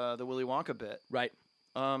to the Willy Wonka bit. Right.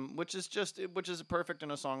 Which is perfect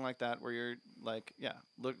in a song like that where you're like, yeah,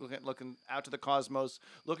 looking out to the cosmos,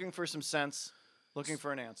 looking for some sense, looking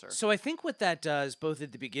for an answer. So I think what that does, both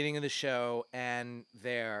at the beginning of the show and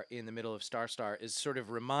there in the middle of Star Star, is sort of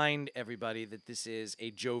remind everybody that this is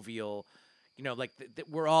a jovial, that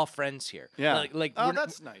we're all friends here. Yeah. We're,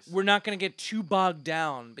 that's nice. We're not going to get too bogged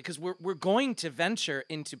down because we're going to venture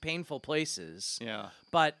into painful places. Yeah.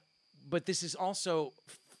 But this is also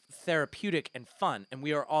therapeutic and fun, and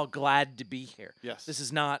we are all glad to be here. Yes. This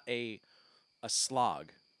is not a slog.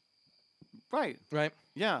 Right. Right.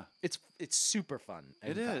 Yeah. It's super fun.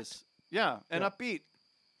 It in fact. is. Yeah. And Yeah. upbeat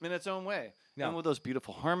in its own way. Yeah. And with those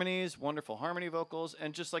beautiful harmonies, wonderful harmony vocals,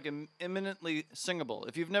 and just like imminently singable.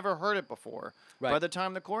 If you've never heard it before, Right. by the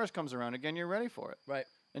time the chorus comes around again, you're ready for it. Right.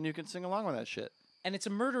 And you can sing along with that shit. And it's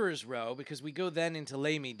a murderer's row because we go then into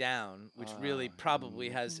Lay Me Down, which really probably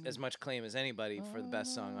has as much claim as anybody for the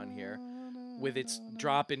best song on here, with its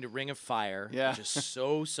drop into Ring of Fire, Yeah. which is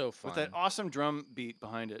so fun. With that awesome drum beat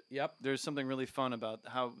behind it. Yep. There's something really fun about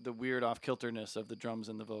how the weird off-kilterness of the drums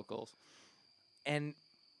and the vocals. And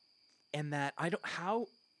that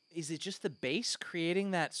is it just the bass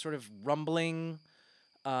creating that sort of rumbling,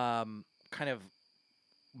 kind of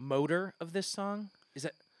motor of this song? Is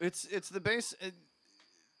it? It's the bass,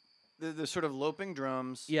 the sort of loping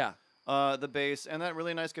drums. Yeah. The bass and that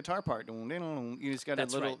really nice guitar part. You just got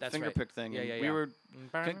That's a little right, that's finger right. pick thing. Yeah, and yeah, we yeah. were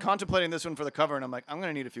contemplating this one for the cover, and I'm like, I'm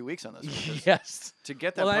gonna need a few weeks on this one, 'cause Yes. to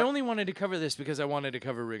get that. Well, I part- only wanted to cover this because I wanted to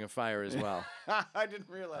cover Ring of Fire as well. I didn't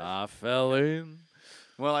realize. I fell in.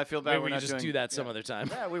 Well, I feel bad. Maybe we're we not can just doing, do that some yeah. other time.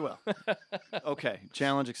 Yeah, we will. Okay,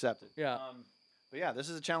 challenge accepted. Yeah. But yeah, this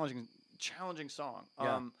is a challenging song.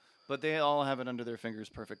 Yeah. But they all have it under their fingers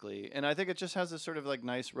perfectly, and I think it just has this sort of like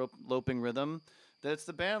nice loping rhythm. That's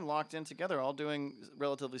the band locked in together, all doing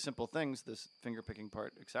relatively simple things. This finger picking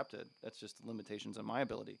part accepted. That's just limitations on my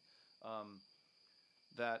ability.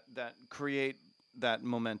 That create that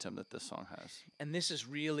momentum that this song has. And this is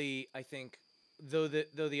really, I think, though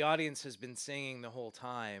the audience has been singing the whole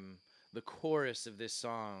time, the chorus of this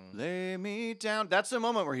song. Lay me down. That's the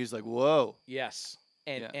moment where he's like, "Whoa." Yes.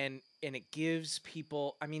 And Yeah. and it gives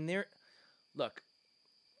people, I mean, look,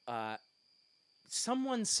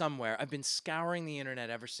 someone somewhere, I've been scouring the internet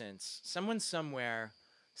ever since. Someone somewhere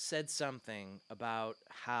said something about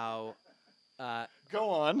how Go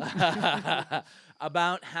on.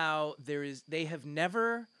 about how they have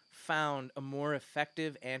never found a more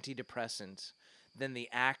effective antidepressant than the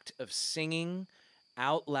act of singing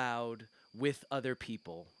out loud with other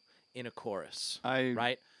people in a chorus. I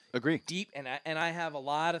Right? agree. Deep, and I have a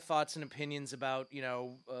lot of thoughts and opinions about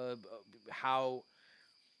how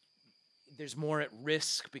there's more at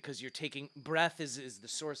risk because you're taking breath is the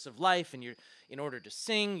source of life, and in order to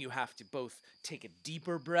sing you have to both take a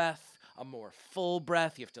deeper breath, a more full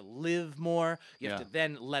breath. You have to live more. You have Yeah. to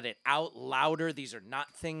then let it out louder. These are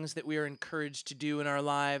not things that we are encouraged to do in our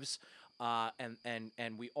lives,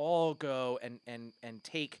 and we all go and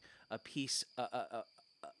take a piece,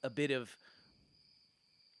 a bit of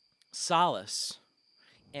solace,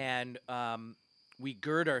 and we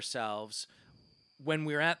gird ourselves when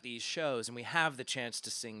we're at these shows and we have the chance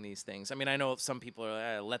to sing these things. I mean, I know some people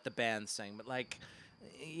are like, let the band sing, but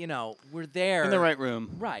we're there In the right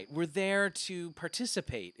room. Right, we're there to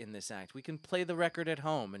participate in this act. We can play the record at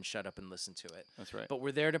home and shut up and listen to it. That's right. But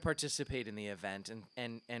we're there to participate in the event,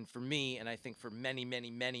 and for me, and I think for many,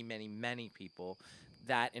 many, many, many, many people,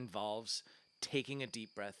 that involves taking a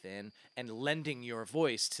deep breath in and lending your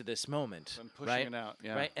voice to this moment, And pushing right? it out.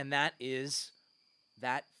 Yeah. Right, and that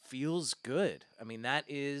feels good. I mean, that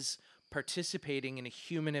is participating in a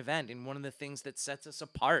human event, in one of the things that sets us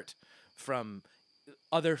apart from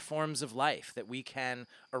other forms of life, that we can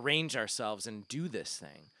arrange ourselves and do this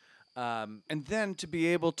thing. And then to be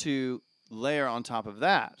able to layer on top of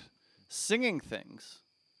that, singing things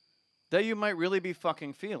that you might really be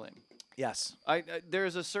fucking feeling. Yes.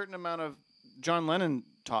 There's a certain amount of John Lennon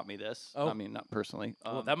taught me this. Oh. I mean, not personally.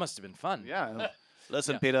 Well, that must have been fun. Yeah.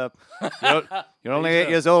 Listen, Yeah. Peter, you're only Peter. 8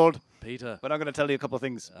 years old, Peter, but I'm going to tell you a couple of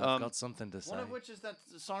things. I've got something to say. One of which is that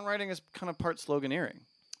songwriting is kind of part sloganeering.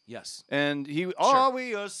 Yes. And all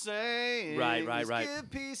we are saying Right, is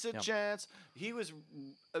give peace a Yep. chance. He was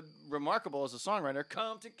remarkable as a songwriter.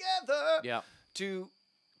 Come together Yeah. to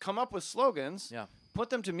come up with slogans, Yeah. put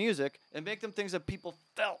them to music, and make them things that people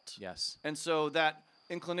felt. Yes. And so that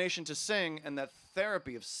inclination to sing and that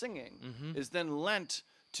therapy of singing Mhm. is then lent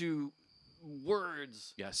to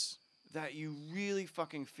words Yes. that you really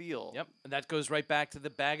fucking feel. Yep. And that goes right back to the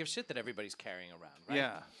bag of shit that everybody's carrying around, right?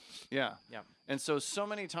 Yeah. Yeah. Yeah. And so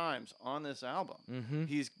many times on this album, Mhm.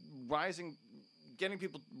 he's getting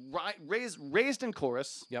people raised in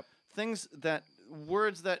chorus. Yep.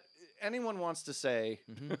 Words that anyone wants to say.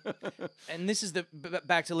 And this is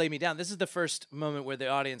back to Lay Me Down. This is the first moment where the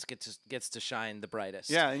audience gets to shine the brightest.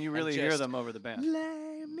 Yeah, and you really hear just them over the band.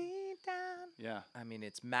 Lay me down. Yeah. I mean,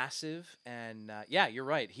 it's massive, and yeah, you're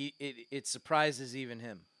right. It surprises even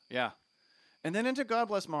him. Yeah. And then into God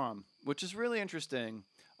Bless Mom, which is really interesting.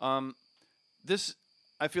 This,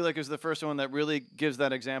 I feel like, is the first one that really gives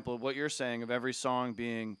that example of what you're saying of every song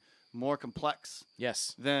being more complex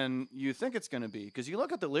Yes. than you think it's going to be. Because you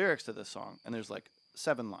look at the lyrics to this song, and there's like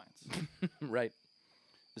 7 lines. Right.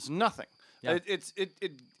 It's nothing. Yeah.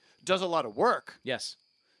 It does a lot of work Yes.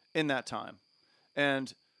 in that time.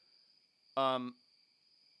 And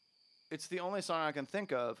it's the only song I can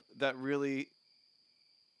think of that really,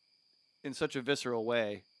 in such a visceral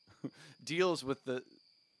way, deals with the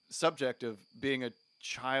subject of being a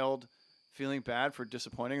child feeling bad for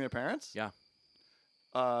disappointing their parents. Yeah.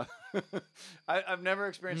 I've never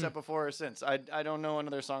experienced that before or since. I don't know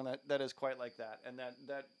another song that is quite like that, and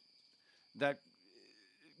that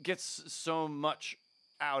gets so much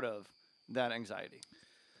out of that anxiety.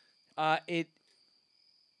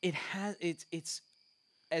 it's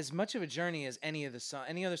as much of a journey as any other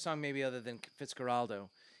song maybe other than Fitzcarraldo,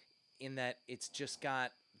 in that it's just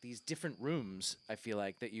got these different rooms, I feel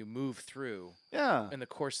like, that you move through in the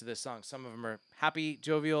course of this song. Some of them are happy,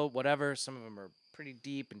 jovial, whatever. Some of them are pretty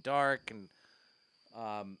deep and dark. And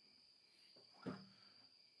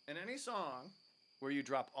in any song where you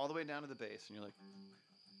drop all the way down to the bass and you're like...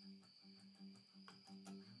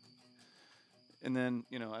 And then,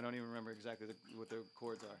 I don't even remember exactly what the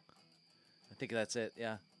chords are. I think that's it,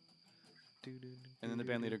 yeah. And then the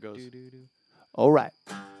band leader goes, all right.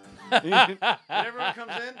 And everyone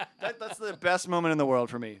comes in. That's the best moment in the world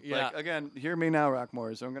for me. Yeah. Like, again, hear me now,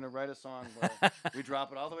 Rockmore. So I'm going to write a song where we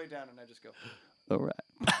drop it all the way down and I just go, all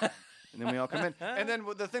right. And then we all come in. And then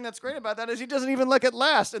the thing that's great about that is he doesn't even let it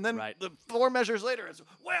last. And then the 4 measures later, it's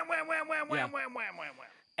wham, wham, wham, wham, wham, wham, wham, wham, wham.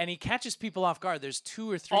 And he catches people off guard. There's 2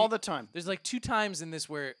 or 3 all the time. There's like 2 times in this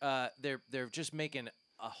where they're just making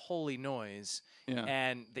a holy noise,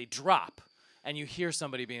 and they drop, and you hear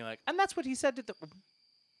somebody being like, "And that's what he said to the."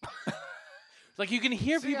 Like you can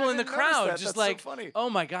hear people in the crowd just that's like, so funny.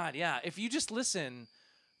 "Oh my god, yeah!" If you just listen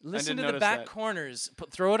to notice the back that. corners,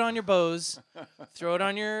 throw it on your Bose, throw it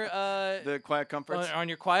on your the quiet comforts, on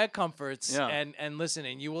your quiet comforts, Yeah. and listen,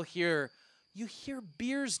 and you will hear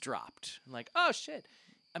beers dropped. Like, oh shit.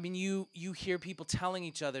 I mean, you hear people telling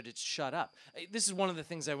each other to shut up. This is one of the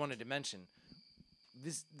things I wanted to mention.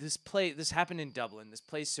 This happened in Dublin. This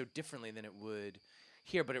plays so differently than it would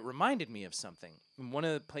here, but it reminded me of something. And one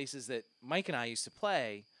of the places that Mike and I used to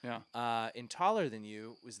play in Taller Than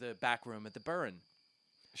You was the back room at the Burren.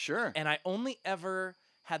 Sure. And I only ever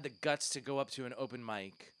had the guts to go up to an open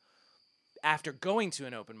mic after going to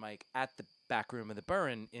an open mic at the back room of the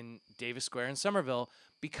Burren in Davis Square in Somerville,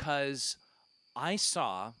 because I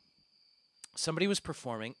saw somebody was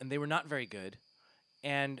performing and they were not very good,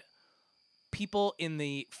 and people in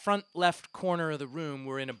the front left corner of the room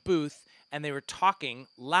were in a booth and they were talking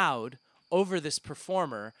loud over this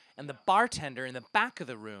performer, and the bartender in the back of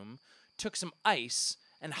the room took some ice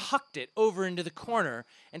and hucked it over into the corner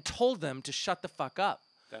and told them to shut the fuck up.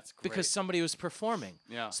 That's great. Because somebody was performing.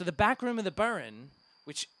 Yeah. So the back room of the Burren,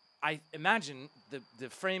 which I imagine the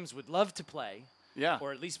Frames would love to play,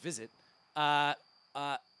 or at least visit, had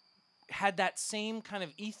that same kind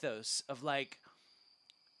of ethos of like,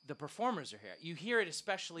 the performers are here. You hear it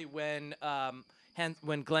especially when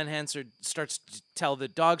Glenn Hansard starts to tell the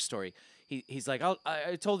dog story. He's like,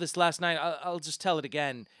 I told this last night. I'll just tell it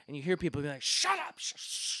again. And you hear people be like, shut up. Shh,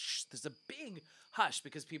 shh. There's a big hush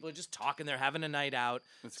because people are just talking. They're having a night out.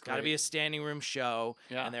 It's got to be a standing room show.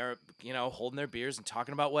 Yeah. And they're, holding their beers and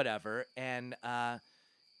talking about whatever. And, and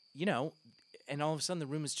all of a sudden the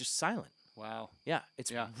room is just silent. Wow. Yeah,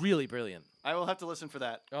 it's really brilliant. I will have to listen for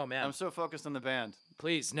that. Oh, man. I'm so focused on the band.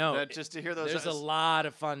 Please, no. Just to hear those. There's a lot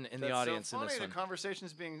of fun in the audience so funny. in this one. The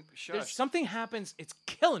conversation's being shushed. There's something happens. It's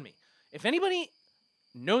killing me. If anybody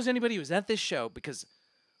knows anybody who's at this show, because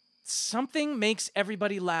something makes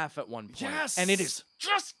everybody laugh at one point. Yes. And it is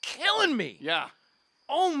just killing me. Yeah.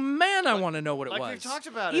 Oh, man, I want to know what it was. Like we've talked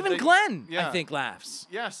about Even it. Glenn, I think, laughs.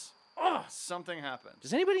 Yes. Oh. Something happened.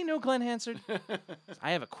 Does anybody know Glenn Hansard?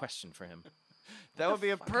 I have a question for him. That would be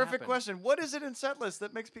a perfect question. What is it in Setlist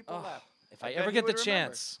that makes people laugh? If I ever get the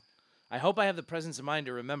chance, I hope I have the presence of mind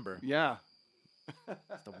to remember. Yeah.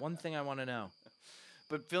 That's the one thing I want to know.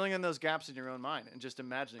 But filling in those gaps in your own mind and just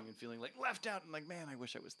imagining and feeling like left out and like, man, I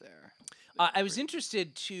wish I was there. I was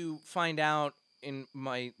interested to find out in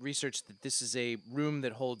my research that this is a room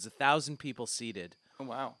that holds 1,000 people seated. Oh,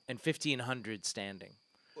 wow. And 1,500 standing.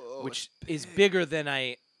 Whoa, which is bigger than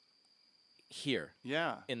I hear.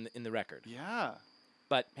 Yeah. In the record. Yeah.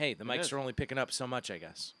 But hey, the mics are only picking up so much, I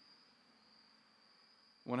guess.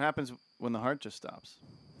 What happens when the heart just stops?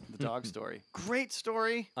 The dog story. Great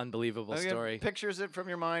story. Unbelievable story. Pictures it from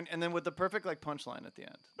your mind, and then with the perfect punchline at the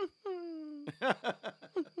end.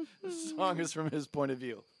 The song is from his point of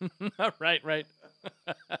view. Right.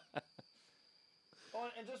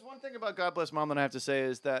 And just one thing about God Bless Mom that I have to say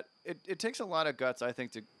is that it takes a lot of guts, I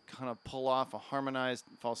think, to kind of pull off a harmonized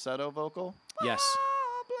falsetto vocal. Yes.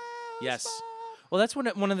 Yes. Well, that's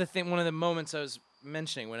one of the moments I was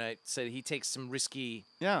mentioning when I said he takes some risky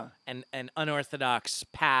and unorthodox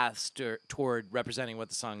paths toward representing what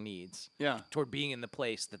the song needs. Yeah. Toward being in the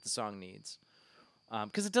place that the song needs.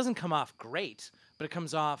 Because it doesn't come off great, but it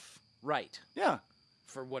comes off right. Yeah.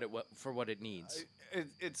 For what it needs.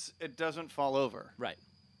 It doesn't fall over. Right.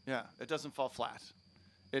 Yeah. It doesn't fall flat.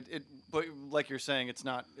 But like you're saying, it's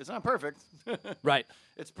not perfect. Right.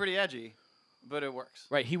 It's pretty edgy, but it works.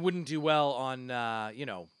 Right. He wouldn't do well on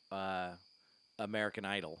American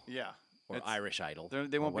Idol. Yeah. Or Irish Idol.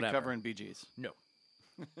 They won't be covering Bee Gees. No.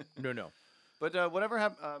 No. But what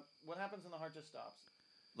happens when the heart just stops?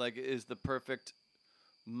 Like, is the perfect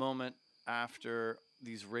moment after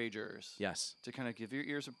these ragers. Yes. To kind of give your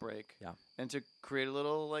ears a break. Yeah. And to create a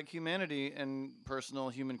little like humanity and personal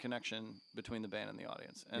human connection between the band and the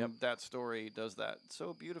audience. And that story does that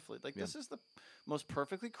so beautifully. Like this is the most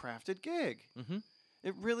perfectly crafted gig. Mm-hmm.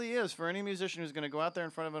 It really is for any musician who's going to go out there in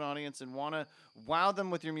front of an audience and want to wow them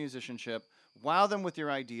with your musicianship, wow them with your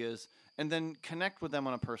ideas, and then connect with them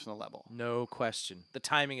on a personal level. No question. The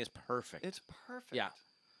timing is perfect. It's perfect. Yeah.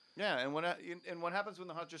 Yeah, and what happens when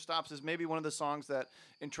the heart just stops is maybe one of the songs that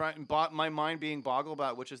my mind being boggled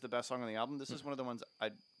about which is the best song on the album. This is one of the ones I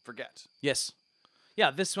forget. Yes.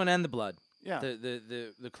 Yeah, this one and The Blood. Yeah.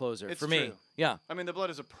 The closer It's for me. true. Yeah. I mean, The Blood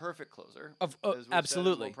is a perfect closer. Of as we've said,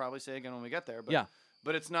 absolutely. we'll probably say again when we get there. But, Yeah.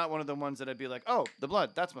 But it's not one of the ones that I'd be like, oh, The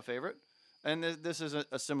Blood, that's my favorite. And this is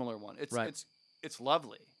a similar one. It's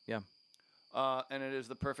lovely. Yeah. And it is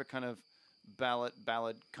the perfect kind of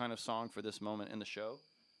ballad kind of song for this moment in the show.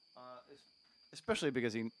 Especially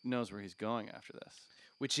because he knows where he's going after this.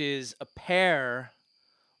 Which is a pair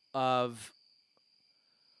of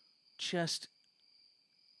just...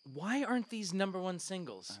 Why aren't these number one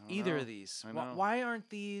singles? Either of these. I know. Why aren't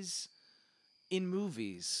these in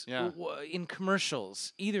movies? Yeah. In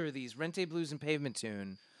commercials? Either of these. Rente Blues and Pavement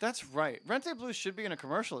Tune. That's right. Rente Blues should be in a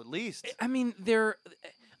commercial at least. I mean,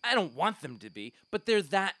 I don't want them to be, but they're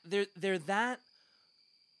that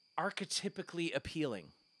archetypically appealing,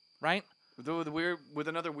 right? With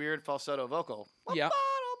another weird falsetto vocal. Yeah.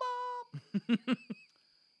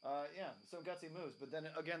 Yeah, some gutsy moves, but then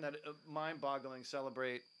again, that mind-boggling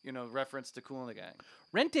celebrate, reference to Kool and the Gang.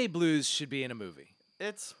 Rente Blues should be in a movie.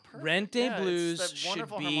 It's perfect. Rente Blues it's that should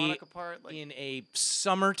wonderful be harmonica part, like, in a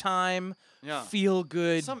summertime, Yeah.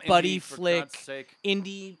 feel-good, Some buddy indie, for flick, God's sake.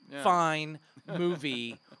 indie, Yeah. fine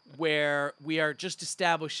movie where we are just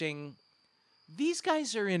establishing these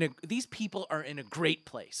people are in a great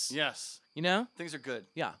place. Yes, You know? things are good.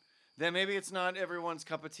 Yeah. Then maybe it's not everyone's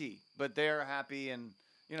cup of tea, but they're happy, and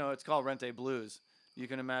it's called Rente Blues. You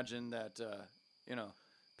can imagine that,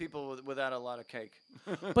 people without a lot of cake.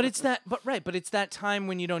 But it's that time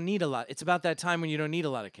when you don't need a lot. It's about that time when you don't need a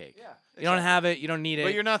lot of cake. Yeah, You don't have it. You don't need it.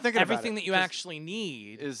 But you're not thinking about everything it, that you 'cause actually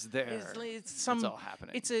need is there. It's It's all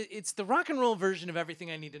happening. It's the rock and roll version of everything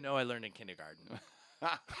I need to know I learned in kindergarten.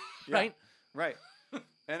 Yeah, Right? Right.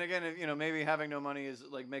 And again, maybe having no money is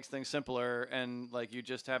like makes things simpler, and like you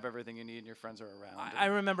just have everything you need, and your friends are around. I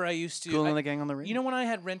remember I used to. Kool and the Gang on the radio. You know when I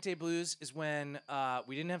had Rente Blues is when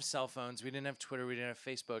we didn't have cell phones, we didn't have Twitter, we didn't have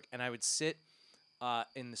Facebook, and I would sit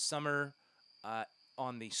in the summer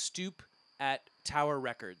on the stoop at Tower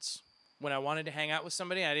Records. When I wanted to hang out with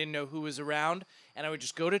somebody, I didn't know who was around, and I would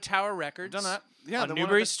just go to Tower Records. Done that. Yeah, on the one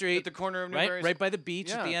Newbury at the- Street, at the corner of Newbury. right by the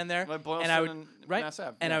beach at the end there. Like and I would Boylston and right, Mass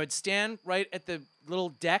Ave, and yeah. I would stand right at the little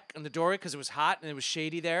deck on the doorway because it was hot and it was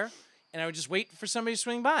shady there, and I would just wait for somebody to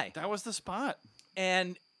swing by, That was the spot.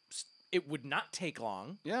 and it would not take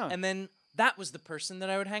long. Yeah. and then that was the person that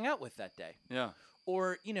I would hang out with that day. Yeah.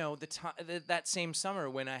 Or that same summer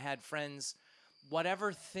when I had friends,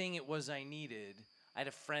 whatever thing it was I needed. I had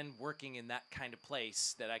a friend working in that kind of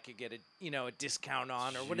place that I could get a discount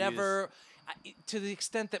on or whatever. To the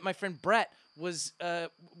extent that my friend Brett was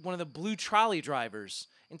one of the blue trolley drivers,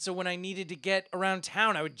 and so when I needed to get around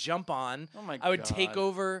town, I would jump on. Oh my I would take God.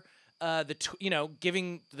 over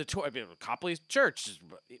giving the tour. Copley Church,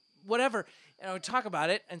 whatever, and I would talk about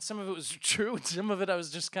it, and some of it was true, and some of it I was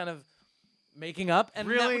just kind of making up, and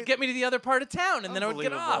that Really? would get me to the other part of town, and then I would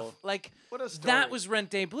get off. Unbelievable. Like What a that story. was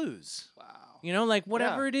Rente Blues. Wow.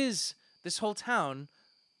 Whatever Yeah. it is, this whole town,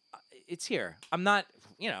 it's here. I'm not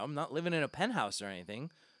living in a penthouse or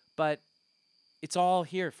anything, but it's all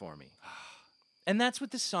here for me. And that's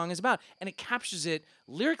what this song is about. And it captures it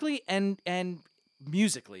lyrically and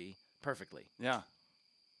musically perfectly. Yeah.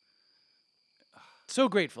 So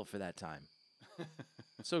grateful for that time.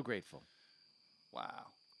 So grateful. Wow.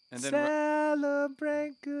 And then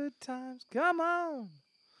Celebrate good times. Come on.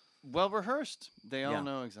 well rehearsed. They all Yeah.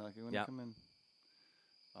 know exactly when Yeah. to come in.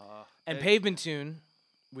 And It- Pavement Tune,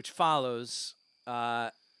 which follows,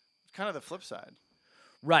 kind of the flip side.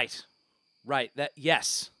 right.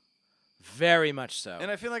 Yes. Very much so.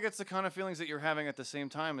 And I feel like it's the kind of feelings that you're having at the same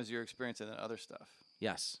time as you're experiencing that other stuff.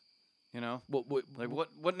 Yes. Like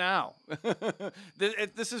what now?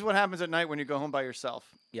 This is what happens at night when you go home by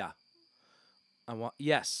yourself. Yeah.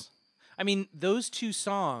 Yes. I mean, those two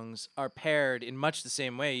songs are paired in much the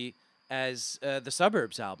same way as the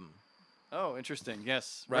Suburbs album, Oh, interesting.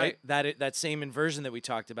 Yes. right? That same inversion that we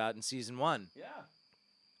talked about in season 1. Yeah.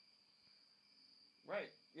 Right.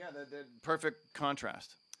 Yeah, the perfect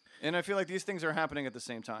contrast. And I feel like these things are happening at the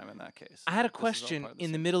same time in that case. I had a This is all question part of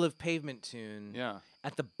in the same- middle of Pavement Tune. Yeah.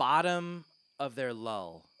 At the bottom of their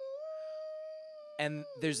lull. And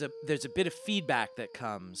there's a bit of feedback that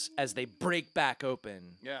comes as they break back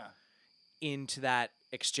open Yeah. into that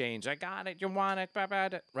exchange. I got it, you want it, blah, blah,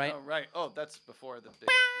 blah, right? Oh, right. Oh, that's before the big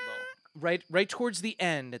low. Right towards the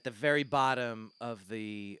end, at the very bottom of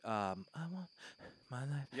the I want my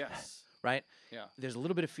life. Yes. Right? Yeah. There's a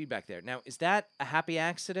little bit of feedback there. Now, is that a happy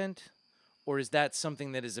accident, or is that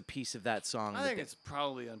something that is a piece of that song? I that think they- it's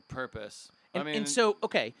probably on purpose. And, I mean, and so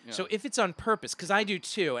okay, yeah. so if it's on purpose, because I do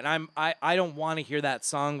too, and I don't want to hear that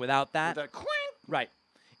song without that. with that quink, Right.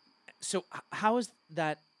 So how is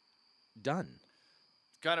that done?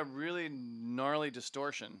 got a really gnarly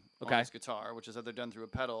distortion Okay. on his guitar, which is either done through a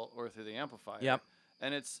pedal or through the amplifier. Yep.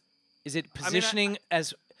 And it's Is it I mean, positioning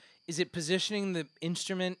is it positioning the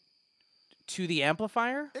instrument to the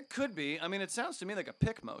amplifier? it could be. I mean, it sounds to me like a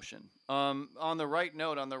pick motion. On the right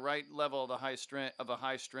note, on the right level of the high string of a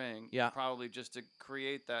high string. Yeah. Probably just to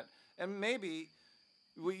create that, and maybe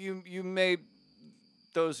you may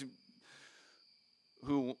those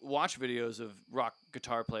who watch videos of rock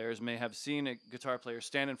guitar players may have seen a guitar player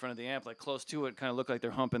stand in front of the amp, like close to it, kind of look like they're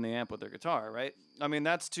humping the amp with their guitar, right? I mean,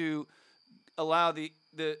 that's to allow the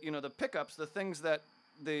pickups, the things that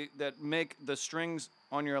make the strings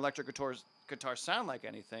on your electric guitar sound like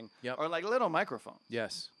anything, Yep. are like little microphones.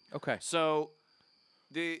 Yes. Okay. So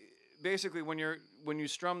basically when you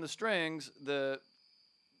strum the strings, the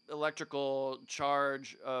electrical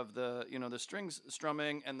charge of the strings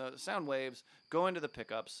strumming and the sound waves go into the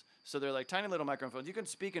pickups. So they're like tiny little microphones. You can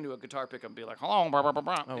speak into a guitar pickup and be like, hello, blah, blah, blah,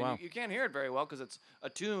 blah. Oh, And wow. you can't hear it very well because it's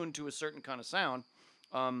attuned to a certain kind of sound.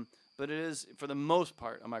 But it is, for the most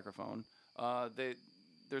part, a microphone.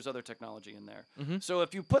 There's other technology in there. Mm-hmm. So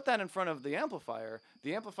if you put that in front of the amplifier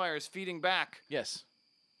is feeding back Yes.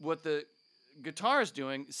 what the guitar is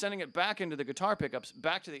doing, sending it back into the guitar pickups,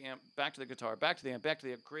 back to the amp, back to the guitar, back to the amp, back to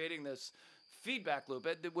the amp, creating this feedback loop,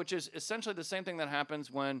 which is essentially the same thing that happens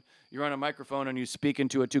when you're on a microphone and you speak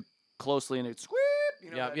into it too closely and it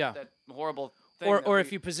squeep, that horrible thing. Or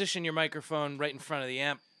if you position your microphone right in front of the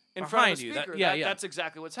amp in behind front of the you. speaker, Yeah. that's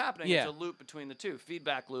exactly what's happening. Yeah. It's a loop between the two.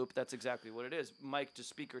 Feedback loop, that's exactly what it is. Mic to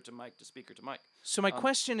speaker to mic to speaker to mic. So my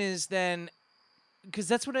question is then, because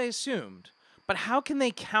that's what I assumed, but how can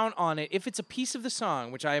they count on it if it's a piece of the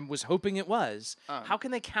song, which I was hoping it was? How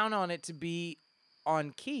can they count on it to be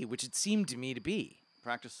on key, which it seemed to me to be?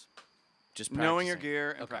 Practice. Just Knowing your practicing.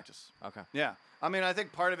 gear and Okay. practice. Okay. Yeah. I mean, I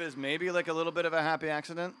think part of it is maybe like a little bit of a happy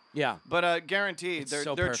accident. Yeah. But guaranteed, It's they're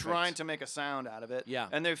so they're perfect. trying to make a sound out of it. Yeah.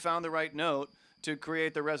 And they've found the right note to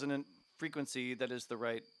create the resonant frequency that is the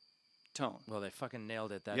right tone. Well, they fucking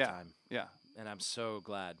nailed it that yeah. time, Yeah. and I'm so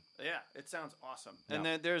glad. Yeah. It sounds awesome. Yeah. And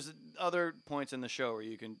then there's other points in the show where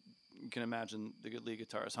you can imagine the lead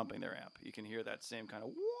guitarist humping their amp. You can hear that same kind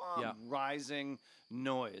of Yeah. rising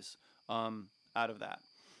noise out of that.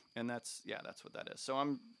 And that's what that is. So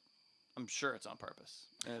I'm sure it's on purpose.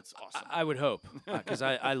 And it's awesome. I would hope, because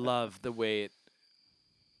I love the way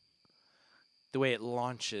it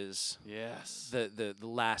launches yes. the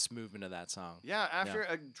last movement of that song. Yeah,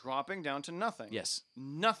 after dropping down to nothing. Yes.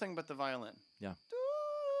 Nothing but the violin. Yeah.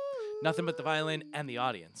 Nothing but the violin and the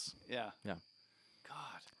audience. Yeah. Yeah.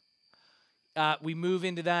 God. We move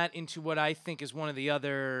into what I think is one of the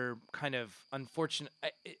other kind of unfortunate.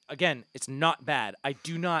 Again, it's not bad. I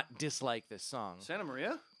do not dislike this song. Santa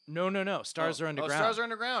Maria? No. Stars Are Underground. Oh, Stars Are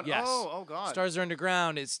Underground. Yes. Oh, God. Stars Are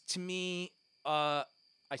Underground is, to me, I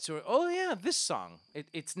sort of, this song.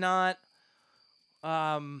 It's not,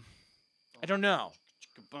 I don't know.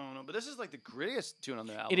 But this is like the grittiest tune on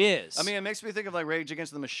the album. It is. I mean, it makes me think of like Rage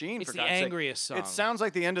Against the Machine. It's for the God's sake. angriest song. It sounds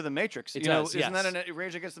like the end of the Matrix. It you know, does, isn't yes. that a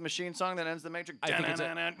Rage Against the Machine song that ends the Matrix? I think it's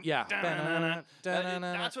yeah.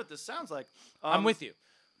 That's what this sounds like. I'm with you.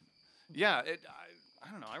 Yeah,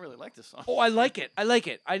 I don't know. I really like this song. Oh, I like it.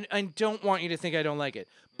 I don't want you to think I don't like it.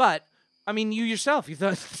 But, I mean, you yourself, you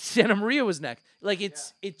thought Santa Maria was next. Like,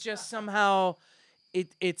 it just somehow, it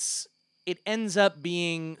ends up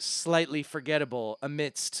being slightly forgettable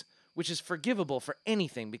amidst, which is forgivable for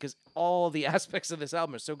anything because all the aspects of this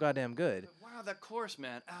album are so goddamn good. Wow, that chorus,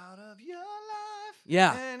 man. Out of your life.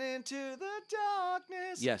 Yeah. And into the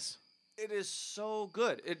darkness. Yes. It is so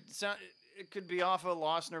good. It could be off a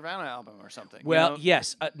Lost Nirvana album or something. Well, you know?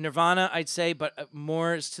 yes, Nirvana, I'd say, but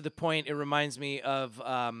more is to the point. It reminds me of,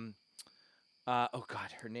 oh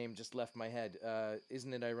God, her name just left my head.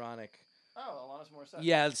 Isn't it ironic? Oh, Alanis Morissette.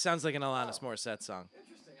 Yeah, it sounds like an Alanis Morissette song.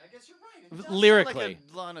 Interesting. I guess you're right. It does Lyrically. sound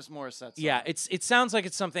like a Alanis Morissette song. Yeah, it sounds like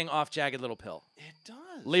it's something off Jagged Little Pill. It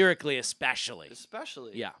does. Lyrically, especially.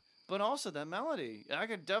 Especially. Yeah. But also that melody. I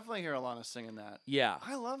could definitely hear Alana singing that. Yeah.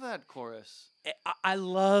 I love that chorus. I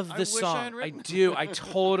love I the wish I song. had written it. do. I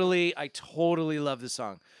totally love the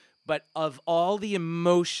song. But of all the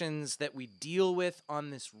emotions that we deal with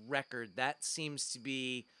on this record, that seems to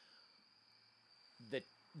be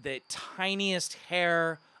the tiniest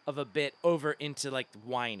hair of a bit over into like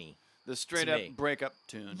whiny. The straight To up me. breakup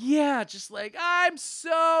tune. Yeah, just like I'm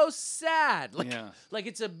so sad. Like Yeah. like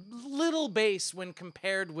it's a little bass when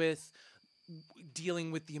compared with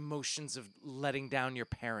dealing with the emotions of letting down your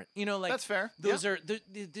parent. You know, like That's fair. Those are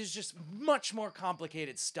there's just much more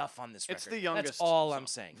complicated stuff on this record. It's the youngest That's all song. I'm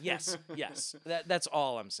saying. Yes, yes. That's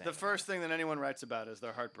all I'm saying. The first thing that anyone writes about is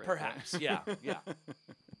their heartbreak. Perhaps. Yeah, yeah.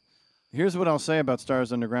 Here's what I'll say about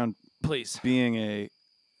Stars Underground Please. being a.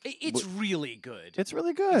 It's really good. It's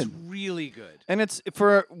really good. It's really good. And it's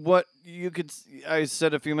for what you could. I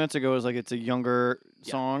said a few minutes ago is like it's a younger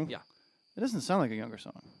song. Yeah. It doesn't sound like a younger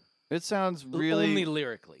song. It sounds really Only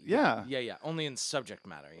lyrically. Yeah. Yeah. Only in subject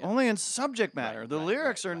matter. Yeah. only in subject matter. Right, the right,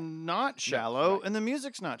 lyrics right, are right. not shallow, right. and the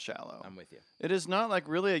music's not shallow. I'm with you. It is not like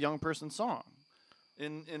really a young person song,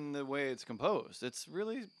 in the way it's composed. It's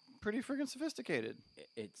really pretty freaking sophisticated.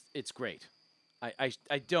 It's great. I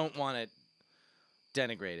don't want to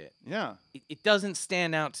denigrate it. Yeah. It doesn't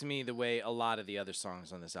stand out to me the way a lot of the other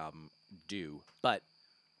songs on this album do, but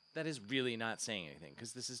that is really not saying anything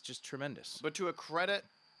because this is just tremendous. But to a credit,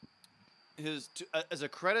 as a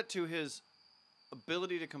credit to his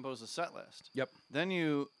ability to compose a set list. Yep. Then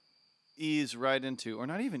you ease right into, or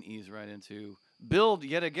not even ease right into, build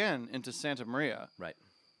yet again into Santa Maria, Right.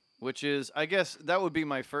 which is, I guess, that would be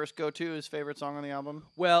my first go-to, his favorite song on the album.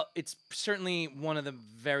 Well, it's certainly one of the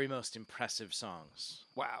very most impressive songs.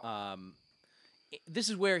 Wow. This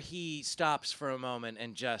is where he stops for a moment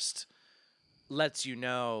and just lets you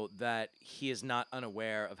know that he is not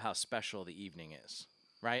unaware of how special the evening is,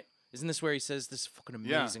 right? Isn't this where he says this fucking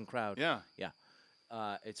amazing crowd? Yeah. Yeah.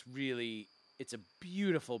 It's a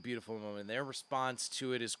beautiful, beautiful moment. Their response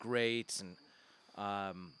to it is great. And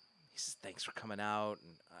he says, thanks for coming out.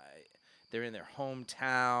 And they're in their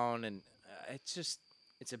hometown. And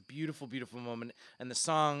it's a beautiful, beautiful moment. And the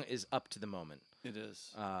song is up to the moment. It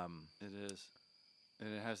is. It is.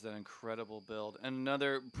 And it has that incredible build. And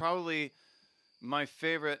another, probably my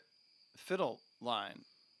favorite fiddle line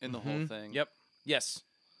in the whole thing. Yep. Yes.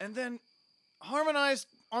 And then harmonized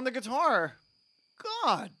on the guitar.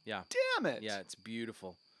 God Yeah. damn it. Yeah, it's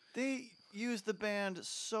beautiful. They use the band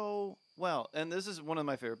so well. And this is one of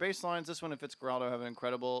my favorite bass lines. This one, if Fitzgerald, have an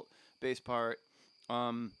incredible bass part.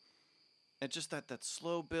 And just that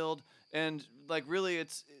slow build. And like really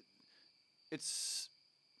it's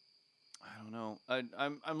I don't know.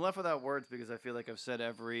 I'm left without words because I feel like I've said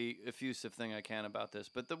every effusive thing I can about this.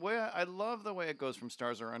 But the way I love the way it goes from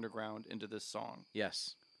Stars Are Underground into this song.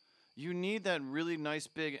 Yes. You need that really nice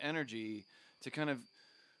big energy to kind of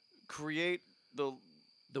create the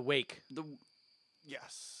wake.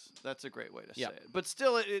 yes, that's a great way to Yeah. say it. But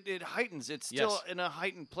still, it heightens. It's still Yes. in a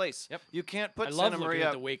heightened place. Yep. You can't put I love Santa looking Maria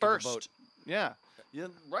at the wake first. of the boat. Yeah. Yeah.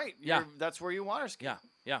 Right. Yeah. That's where you water ski. Yeah.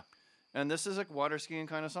 Yeah. And this is a water skiing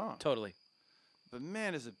kind of song. Totally. But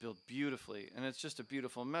man, is it built beautifully. And it's just a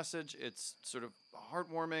beautiful message. It's sort of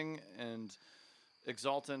heartwarming and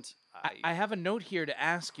exultant. I have a note here to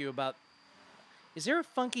ask you about. Is there a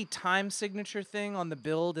funky time signature thing on the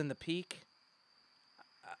build and the peak?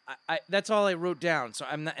 That's all I wrote down. So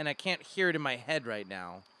I'm not, and I can't hear it in my head right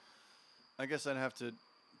now. I guess I'd have to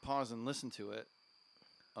pause and listen to it.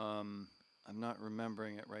 I'm not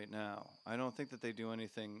remembering it right now. I don't think that they do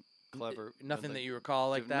anything clever. Nothing like- that you recall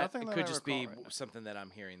like that. nothing It that could I just be recall right now. something that I'm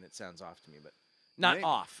hearing that sounds off to me, but not Maybe.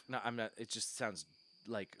 off. No, I'm not. It just sounds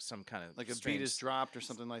like some kind of like a strange, beat is dropped or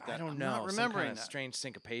something like that. I don't I'm know. not Some remembering kind of that. strange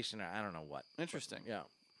syncopation. Or I don't know what. Interesting. Yeah.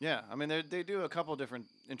 Yeah, I mean they do a couple different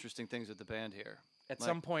interesting things with the band here. At Like-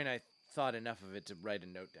 some point, I thought enough of it to write a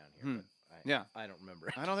note down here. But Yeah. I don't remember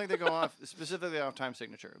it. I don't think they go off specifically off time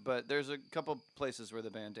signature, but there's a couple places where the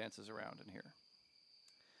band dances around in here.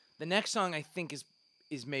 The next song I think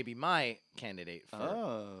is maybe my candidate for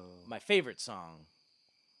Oh. my favorite song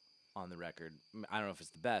on the record. I don't know if it's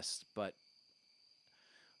the best, but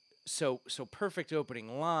so perfect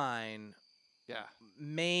opening line Yeah.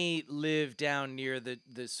 may live down near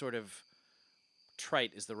the sort of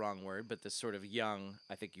trite is the wrong word, but the sort of young,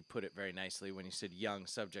 I think you put it very nicely when you said young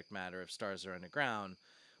subject matter of Stars Are Underground,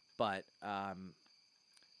 but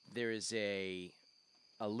there is a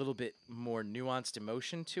little bit more nuanced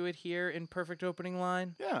emotion to it here in perfect opening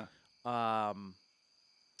line. Yeah.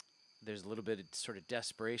 There's a little bit of sort of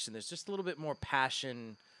desperation. There's just a little bit more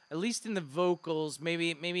passion, at least in the vocals.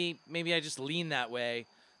 Maybe I just lean that way.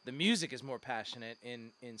 The music is more passionate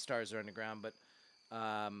in Stars Are Underground, but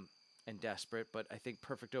and Desperate. But I think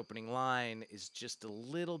Perfect Opening Line is just a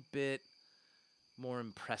little bit more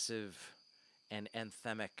impressive and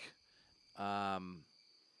anthemic. I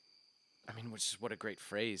mean, which is what a great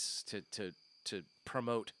phrase to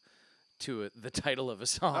promote to the title of a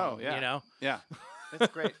song. Oh, yeah. You know? Yeah. It's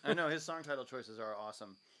great. I know his song title choices are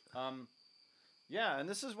awesome. Yeah, and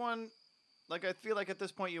this is one, like, I feel like at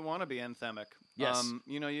this point you want to be anthemic. Yes.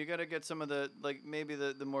 You know, you got to get some of the, like, maybe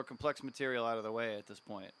the more complex material out of the way at this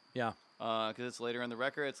point. Yeah. Because it's later in the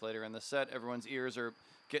record, it's later in the set. Everyone's ears are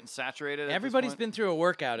getting saturated. Everybody's been through a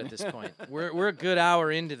workout at this point. We're a good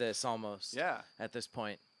hour into this almost. Yeah. At this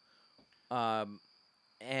point.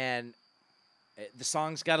 And the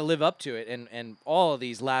song's got to live up to it, and all of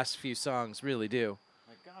these last few songs really do.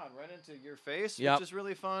 My God, right into Your Face, Yep. which is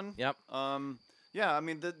really fun. Yep. Yeah, I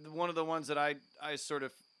mean, one of the ones that I sort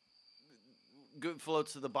of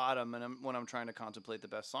floats to the bottom, and when I'm trying to contemplate the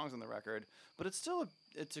best songs on the record, but it's still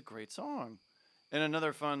it's a great song, and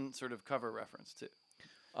another fun sort of cover reference too,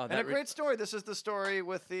 and a great story. This is the story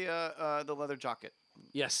with the leather jacket.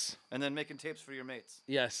 Yes. And then making tapes for your mates.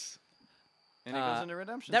 Yes. And it goes into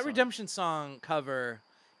Redemption. That song. Redemption song cover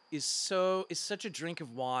is such a drink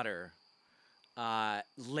of water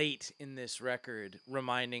late in this record,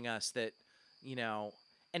 reminding us that, you know,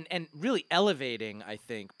 and really elevating, I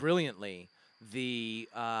think, brilliantly the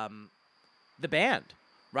band,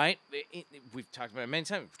 right? We've talked about it many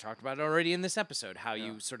times. We've talked about it already in this episode, how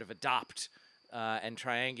you sort of adopt and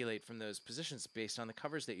triangulate from those positions based on the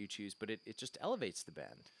covers that you choose, but it just elevates the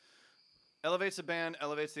band. Elevates the band,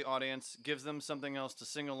 elevates the audience, gives them something else to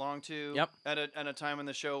sing along to. Yep. At a time in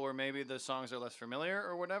the show where maybe the songs are less familiar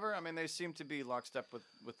or whatever. I mean, they seem to be lockstep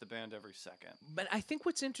with the band every second. But I think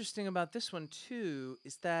what's interesting about this one too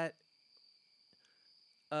is that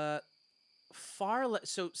so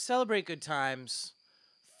Celebrate Good Times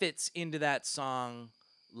fits into that song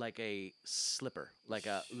like a slipper, like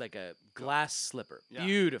a glass slipper,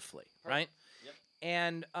 beautifully, right? Yep.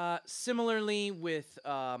 And similarly with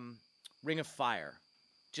Ring of Fire,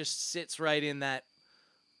 just sits right in that,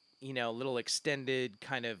 you know, little extended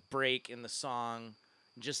kind of break in the song,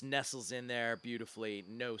 just nestles in there beautifully,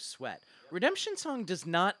 no sweat. Yep. Redemption song does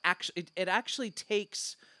not actually, it actually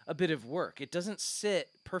takes a bit of work. It doesn't sit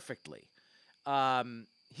perfectly.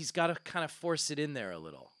 He's got to kind of force it in there a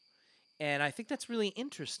little. And I think that's really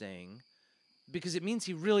interesting because it means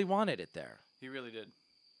he really wanted it there. He really did.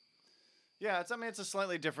 Yeah, it's a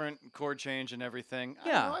slightly different chord change and everything.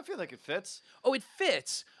 Yeah. I don't know, I feel like it fits. Oh, it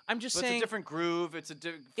fits. I'm just saying. It's a different groove. It's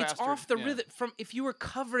faster. It's off the rhythm. If you were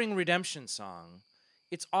covering Redemption song,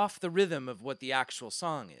 it's off the rhythm of what the actual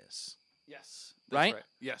song is. Yes. Right?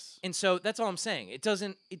 Yes. And so that's all I'm saying. It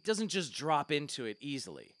doesn't just drop into it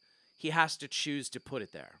easily. He has to choose to put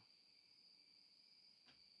it there.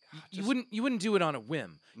 You wouldn't do it on a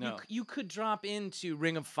whim. No. You could drop into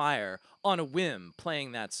Ring of Fire on a whim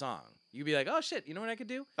playing that song. You'd be like, oh shit, you know what I could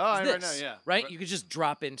do? Oh, It's I this, know, yeah. Right? You could just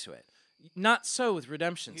drop into it. Not so with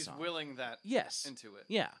Redemption He's song. willing that into it.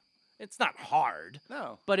 Yeah. It's not hard.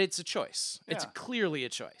 No. But it's a choice. It's Yeah. clearly a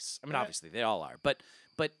choice. I mean, Yeah. obviously they all are, but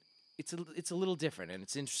it's a little different and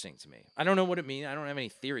it's interesting to me. I don't know what it means. I don't have any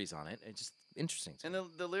theories on it. It's just interesting to me. And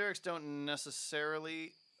the lyrics don't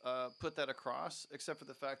necessarily put that across, except for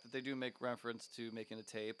the fact that they do make reference to making a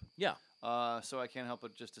tape. Yeah. So I can't help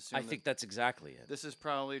but just assume. I think that's exactly it. This is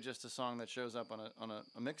probably just a song that shows up on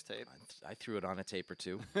a mixtape. I threw it on a tape or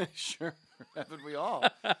two. Sure, haven't we all?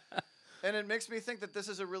 And it makes me think that this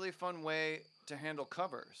is a really fun way to handle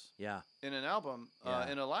covers. Yeah. In an album,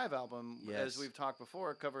 in a live album, Yes. as we've talked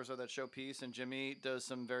before, covers are that showpiece, and Jimmy does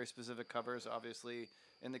some very specific covers. Obviously,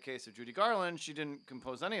 in the case of Judy Garland, she didn't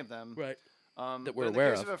compose any of them. Right. That we're but in aware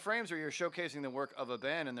the case of. of a Frames, where you're showcasing the work of a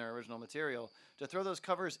band and their original material, to throw those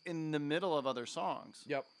covers in the middle of other songs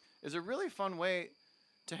Yep. is a really fun way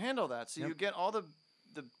to handle that. So Yep. you get all the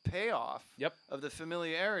payoff Yep. of the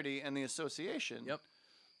familiarity and the association. Yep.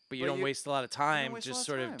 But you But don't you- waste a lot of time waste a just lot of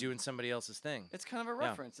sort of time. doing somebody else's thing. It's kind of a Yeah.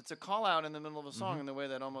 reference. It's a call out in the middle of a song Mhm. in the way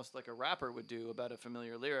that almost like a rapper would do about a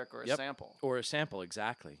familiar lyric or a Yep. sample. Or a sample,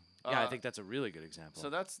 exactly. Yeah, I Uh, think that's a really good example. So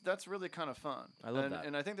that's really kind of fun. I love and, that.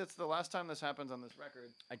 And I think that's the last time this happens on this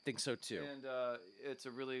record. I think so too. And it's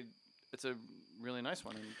a really nice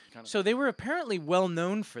one. And kind of So they were apparently well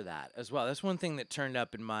known for that as well. That's one thing that turned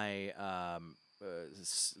up in my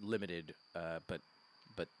limited but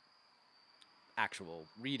actual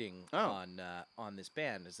reading Oh. on this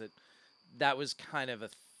band is that was kind of a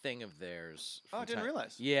thing of theirs. Oh, I from didn't time-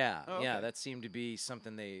 realize. Yeah, Oh, yeah, okay. that seemed to be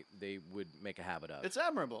something they would make a habit of. It's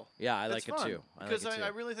admirable. Yeah, I It's like it fun, too. I like Because it too. I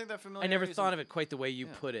really think that I familiarity. never thought of it quite the way you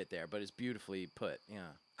Yeah. put it there, but it's beautifully put. Yeah.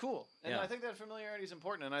 Cool. And Yeah. I think that familiarity is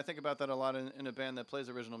important, and I think about that a lot in a band that plays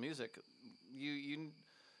original music. You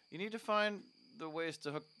need to find the ways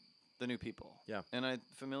to hook the new people. Yeah. And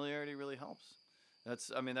familiarity really helps.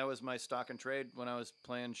 That was my stock and trade when I was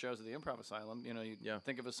playing shows at the Improv Asylum. You know, you Yeah.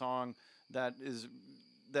 think of a song that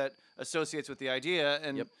associates with the idea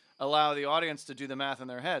and Yep. allow the audience to do the math in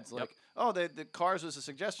their heads. Yep. Like, oh, the Cars was a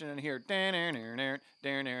suggestion in here.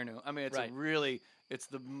 I mean, it's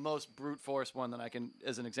the most brute force one that I can,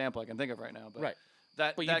 as an example, I can think of right now. But Right.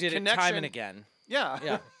 That, But you that did it connection, time and again.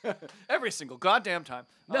 Yeah. Every single goddamn time.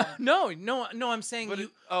 No, I'm saying but you.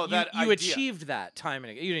 it- oh, you, that you idea. achieved that time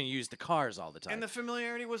and again. You didn't use the cars all the time. And the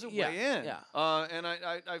familiarity was a Yeah, way in. yeah. And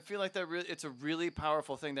I feel like it's a really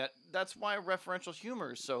powerful thing. That's why referential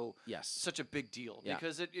humor is Yes. such a big deal. Yeah.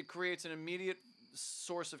 Because it creates an immediate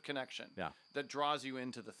source of connection Yeah. that draws you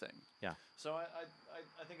into the thing. Yeah. So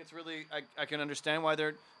I think it's really, I can understand why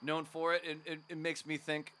they're known for it. It makes me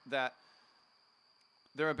think that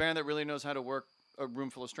they're a band that really knows how to work a room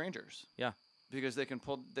full of strangers. Yeah. Because they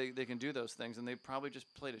can do those things, and they probably just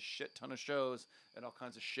played a shit ton of shows at all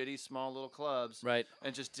kinds of shitty small little clubs, Right.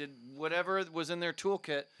 and just did whatever was in their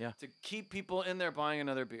toolkit Yeah. to keep people in there buying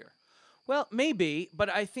another beer. Well, maybe, but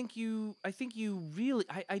I think you really.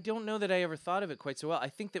 I don't know that I ever thought of it quite so well. I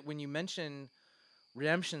think that when you mention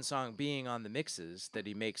Redemption Song being on the mixes that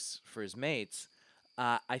he makes for his mates,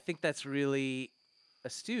 I think that's really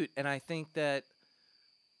astute, and I think that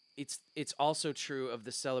it's also true of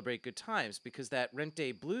the Celebrate Good Times, because that Rent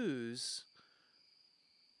Day Blues,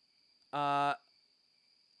 that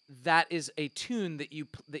is a tune that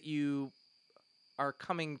you are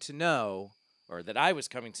coming to know, or that I was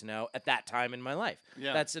coming to know at that time in my life.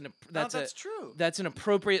 Yeah. That's True. That's an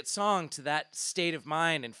appropriate song to that state of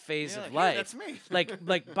mind and phase Yeah, of hey, life. that's me.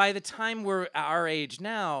 like by the time we're our age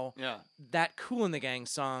now, Yeah. that Kool and the Gang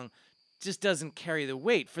song just doesn't carry the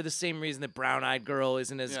weight, for the same reason that Brown Eyed Girl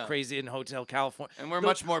isn't as Yeah. crazy in Hotel California. And we're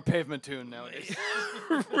much more pavement tuned nowadays.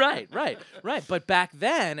 right. But back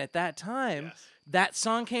then, at that time, Yes. that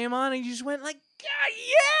song came on and you just went like,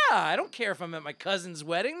 yeah, I don't care if I'm at my cousin's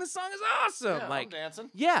wedding. This song is awesome. Yeah, like, I'm dancing.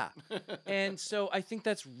 yeah. And so I think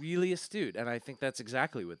that's really astute, and I think that's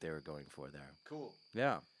exactly what they were going for there. Cool.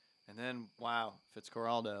 Yeah. And then, wow,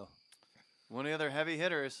 Fitzcarraldo. One of the other heavy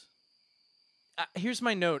hitters. Here's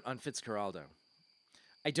my note on Fitzcarraldo.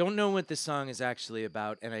 I don't know what this song is actually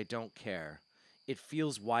about, and I don't care. It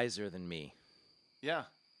feels wiser than me. Yeah.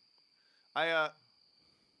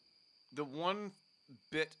 The one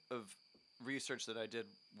bit of research that I did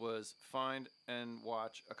was find and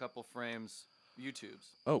watch a couple frames YouTubes,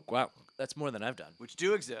 Oh, wow. That's more than I've done. which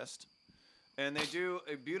do exist. And they do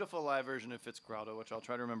a beautiful live version of Fitzcarraldo, which I'll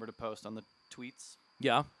try to remember to post on the tweets,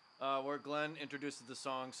 Yeah. where Glenn introduces the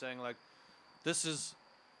song saying, like, this is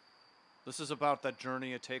about that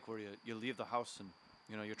journey you take where you leave the house and,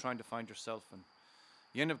 you're trying to find yourself, and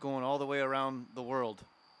you end up going all the way around the world,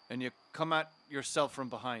 and you come at yourself from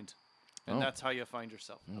behind. And Oh. that's how you find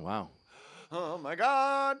yourself. Oh, wow. Oh my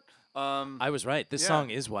God! I was right. This Yeah. song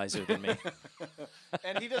is wiser than me.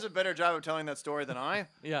 And he does a better job of telling that story than I.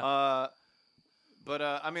 Yeah. But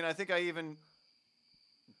I think I even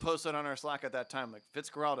posted on our Slack at that time, like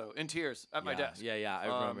Fitzcarraldo in tears at my desk. Yeah. I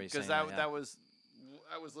remember you saying that yeah. that was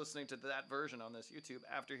I was listening to that version on this YouTube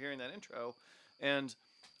after hearing that intro, and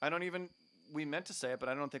we meant to say it, but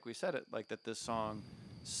I don't think we said it, like that this song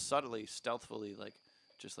subtly, stealthily, like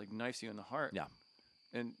just like knifes you in the heart. Yeah.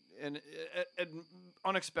 And at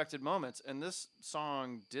unexpected moments, and this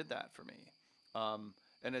song did that for me,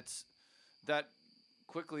 and it's that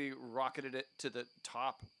quickly rocketed it to the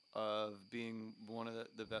top of being one of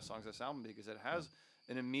the best songs of this album, because it has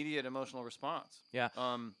an immediate emotional response. Yeah.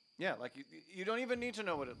 Yeah, like you don't even need to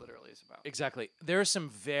know what it literally is about. Exactly. There is some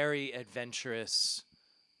very adventurous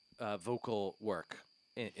vocal work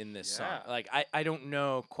in this song. Yeah. Like, I don't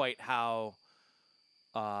know quite how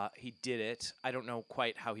he did it. I don't know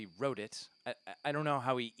quite how he wrote it. I don't know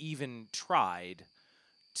how he even tried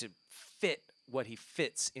to fit what he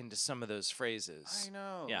fits into some of those phrases. I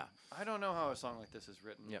know. Yeah. I don't know how a song like this is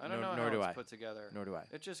written. Yeah, I don't know nor how do it's I. put together. Nor do I.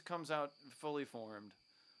 It just comes out fully formed.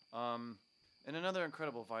 And another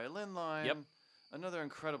incredible violin line. Yep. Another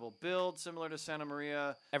incredible build, similar to Santa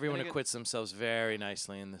Maria. Everyone And again, acquits themselves very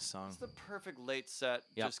nicely in this song. It's the perfect late set,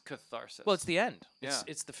 Yep. just catharsis. Well, it's the end. Yeah.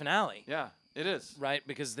 It's the finale. Yeah, it is. Right?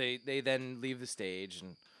 Because they then leave the stage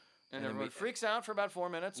and And then everyone we- freaks out for about 4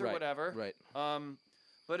 minutes or right, whatever. Right.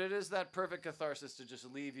 But But it is that perfect catharsis to just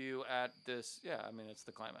leave you at this. Yeah, I mean, it's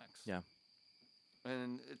the climax. Yeah.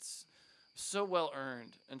 And it's so well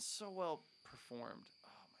earned and so well performed.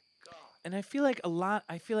 Oh my god. And I feel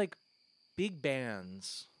like big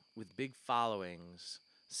bands with big followings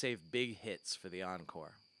save big hits for the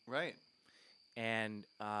encore. Right. And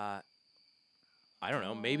I don't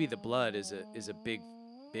know, maybe The Blood is a big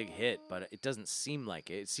hit, but it doesn't seem like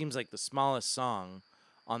it. It seems like the smallest song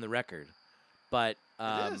on the record. But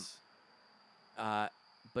It is.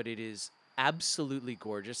 but it is absolutely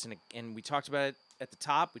gorgeous, and we talked about it at the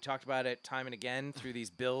top. We talked about it time and again through these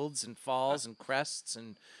builds and falls and crests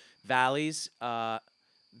and valleys.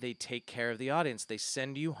 They take care of the audience. They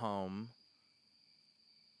send you home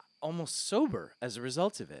almost sober as a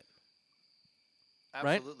result of it.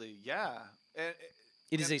 Absolutely. Yeah.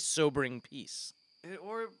 It is a sobering piece.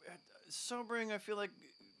 Sobering, I feel like,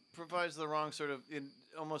 provides the wrong sort of,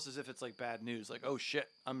 almost as if it's like bad news. Like, oh shit,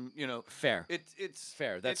 I'm, Fair. It's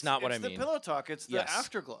fair. That's not what I mean. It's the pillow talk. It's the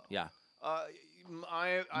afterglow. Yeah.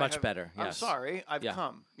 I Much have, better. I'm Yes. sorry. I've Yeah.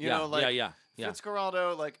 come. Yeah.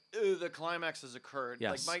 Fitzcarraldo, the climax has occurred.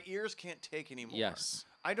 Yes. Like, my ears can't take anymore. Yes.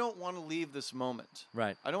 I don't want to leave this moment.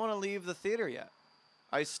 Right. I don't want to leave the theater yet.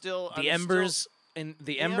 The embers in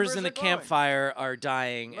the embers in the are going. campfire are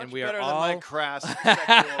dying, Much and we better are than all my crass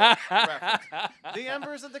sexual reference. The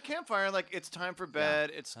embers at the campfire, like, it's time for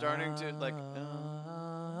bed. It's starting to, like, but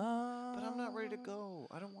I'm not ready to go.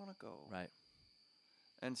 I don't want to go. Right.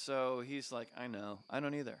 And so he's like, I know. I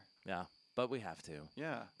don't either. Yeah, but we have to.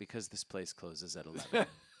 Yeah. Because this place closes at 11.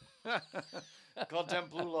 Goddamn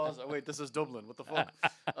blue laws. Oh, wait, this is Dublin. What the fuck?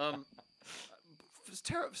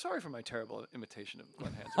 Sorry for my terrible imitation of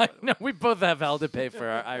Glenn Hansard. By the way. No, we both have hell to pay for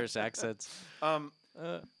our Irish accents. Right.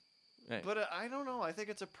 But I don't know. I think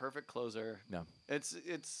it's a perfect closer. No. It's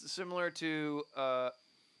similar to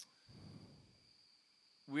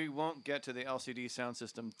we won't get to the LCD Sound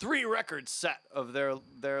System 3-record set of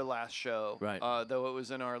their last show. Right. Though it was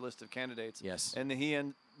in our list of candidates. Yes. And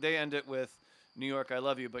they end it with New York, I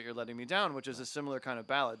Love You, But You're Letting Me Down, which is a similar kind of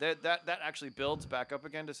ballad. That actually builds back up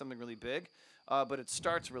again to something really big, but it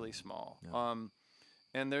starts really small. Yeah.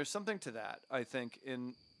 And there's something to that, I think,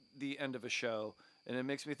 in the end of a show. And it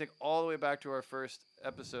makes me think all the way back to our first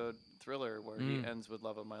episode, Thriller, where he ends with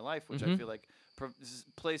Love of My Life, which I feel like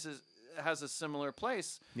has a similar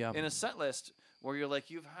place in a set list where you're like,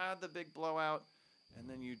 you've had the big blowout, and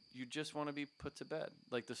then you just want to be put to bed.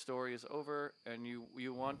 Like, the story is over, and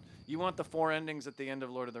you want the 4 endings at the end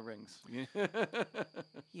of Lord of the Rings.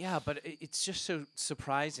 Yeah, but it's just so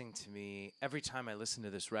surprising to me every time I listen to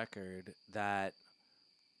this record that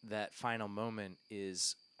final moment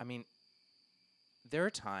is, I mean, there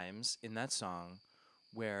are times in that song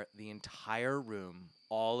where the entire room,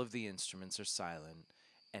 all of the instruments are silent,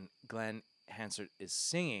 and Glenn Hansard is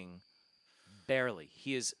singing barely.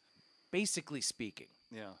 He is basically speaking.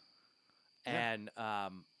 Yeah. And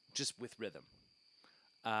just with rhythm.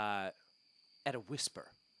 At a whisper,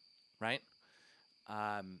 right?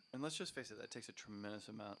 And let's just face it, that takes a tremendous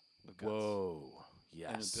amount of guts. Whoa.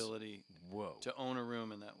 Yes. And ability to own a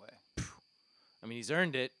room in that way. I mean, he's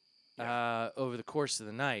earned it over the course of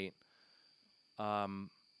the night.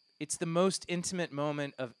 It's the most intimate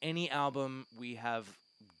moment of any album we have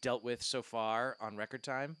dealt with so far on Record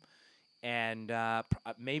Time, and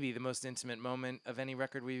maybe the most intimate moment of any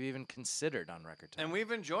record we've even considered on Record Time. And we've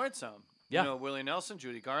enjoyed some. Yeah. You know, Willie Nelson,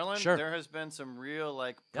 Judy Garland. Sure. There has been some real,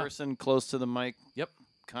 person close to the mic. Yep.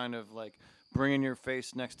 Kind of, bringing your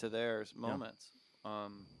face next to theirs moments.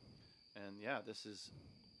 And, yeah, this is...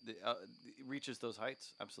 it reaches those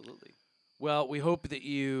heights, absolutely. Well, we hope that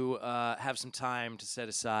you have some time to set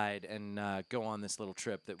aside and go on this little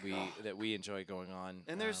trip that we enjoy going on.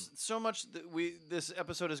 And there's so much that this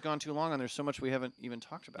episode has gone too long, and there's so much we haven't even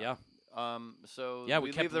talked about. Yeah. So yeah, we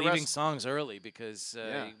kept leave the leaving rest. songs early because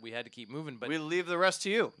we had to keep moving. But we leave the rest to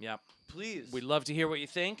you. Yeah, please. We'd love to hear what you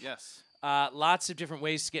think. Yes. Lots of different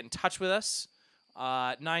ways to get in touch with us.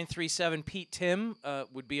 937 Pete Tim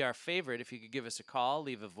would be our favorite. If you could give us a call,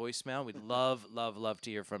 leave a voicemail. We'd love to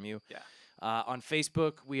hear from you. Yeah. On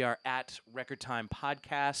Facebook, we are at Record Time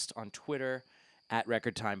Podcast. On Twitter, at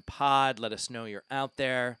Record Time Pod. Let us know you're out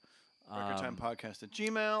there. RecordTimePodcast at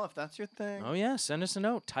Gmail, if that's your thing. Oh, yeah. Send us a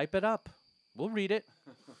note. Type it up. We'll read it.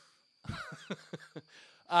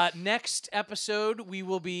 Next episode, we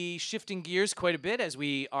will be shifting gears quite a bit, as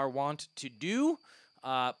we are wont to do.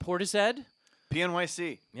 Portishead.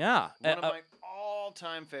 PNYC. Yeah. One of my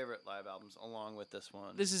all-time favorite live albums, along with this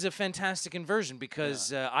one. This is a fantastic inversion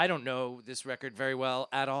because I don't know this record very well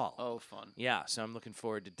at all. Oh, fun. Yeah, so I'm looking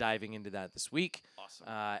forward to diving into that this week. Awesome.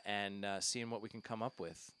 And seeing what we can come up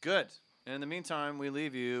with. Good. And in the meantime, we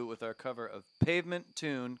leave you with our cover of Pavement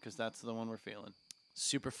Tune, because that's the one we're feeling.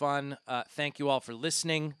 Super fun. Thank you all for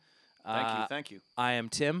listening. Thank you. I am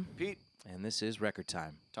Tim. Pete. And this is Record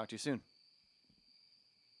Time. Talk to you soon.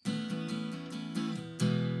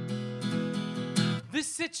 This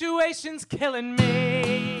situation's killing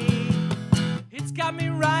me. It's got me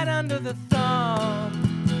right under the thumb.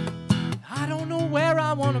 I don't know where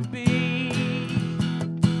I want to be.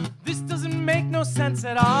 This doesn't make no sense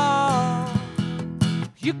at all.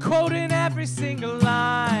 You're quoting every single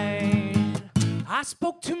line. I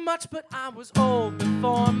spoke too much, but I was old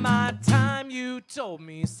before my time. You told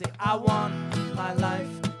me, you say, I want my life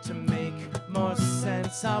to make more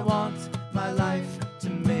sense. I want my life to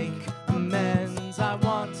make amends. I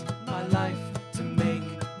want my life to make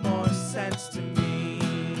more sense to me.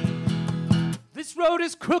 This road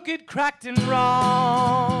is crooked, cracked, and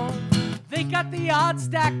wrong. They got the odds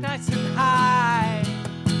stacked nice and high.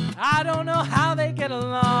 I don't know how they get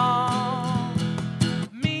along.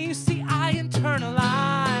 Me, you see, I internalize.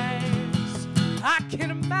 I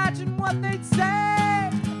can imagine what they'd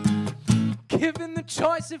say. Given the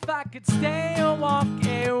choice if I could stay or walk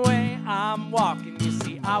away, I'm walking. You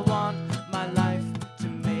see, I want my life to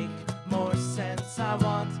make more sense. I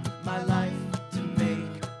want my life to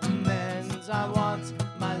make amends. I want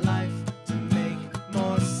my life to make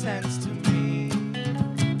more sense to me.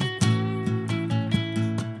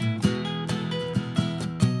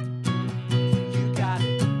 You got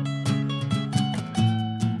it.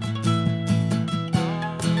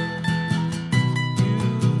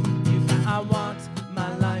 I want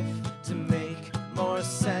my life to make more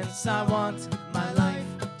sense. I want my life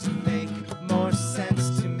to make more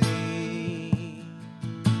sense to me.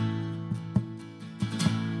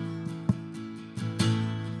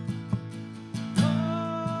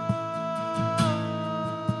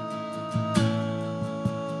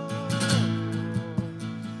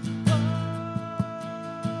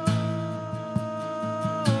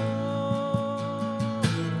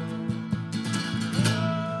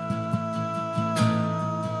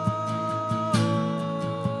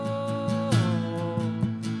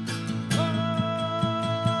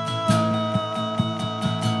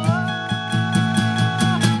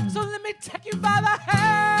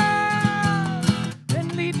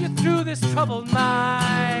 Troubled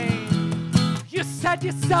mind. You said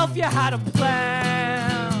yourself you had a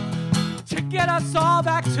plan to get us all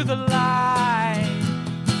back to the light.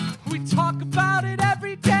 We talk about it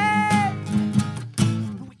every day.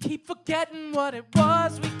 We keep forgetting what it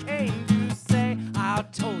was we came to say. I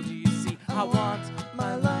told you, you see, I want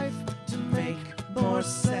my life to make more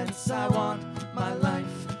sense. I want my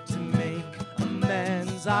life to make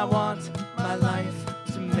amends. I want my life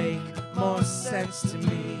to make more sense to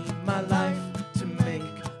me. My life to make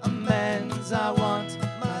amends. I want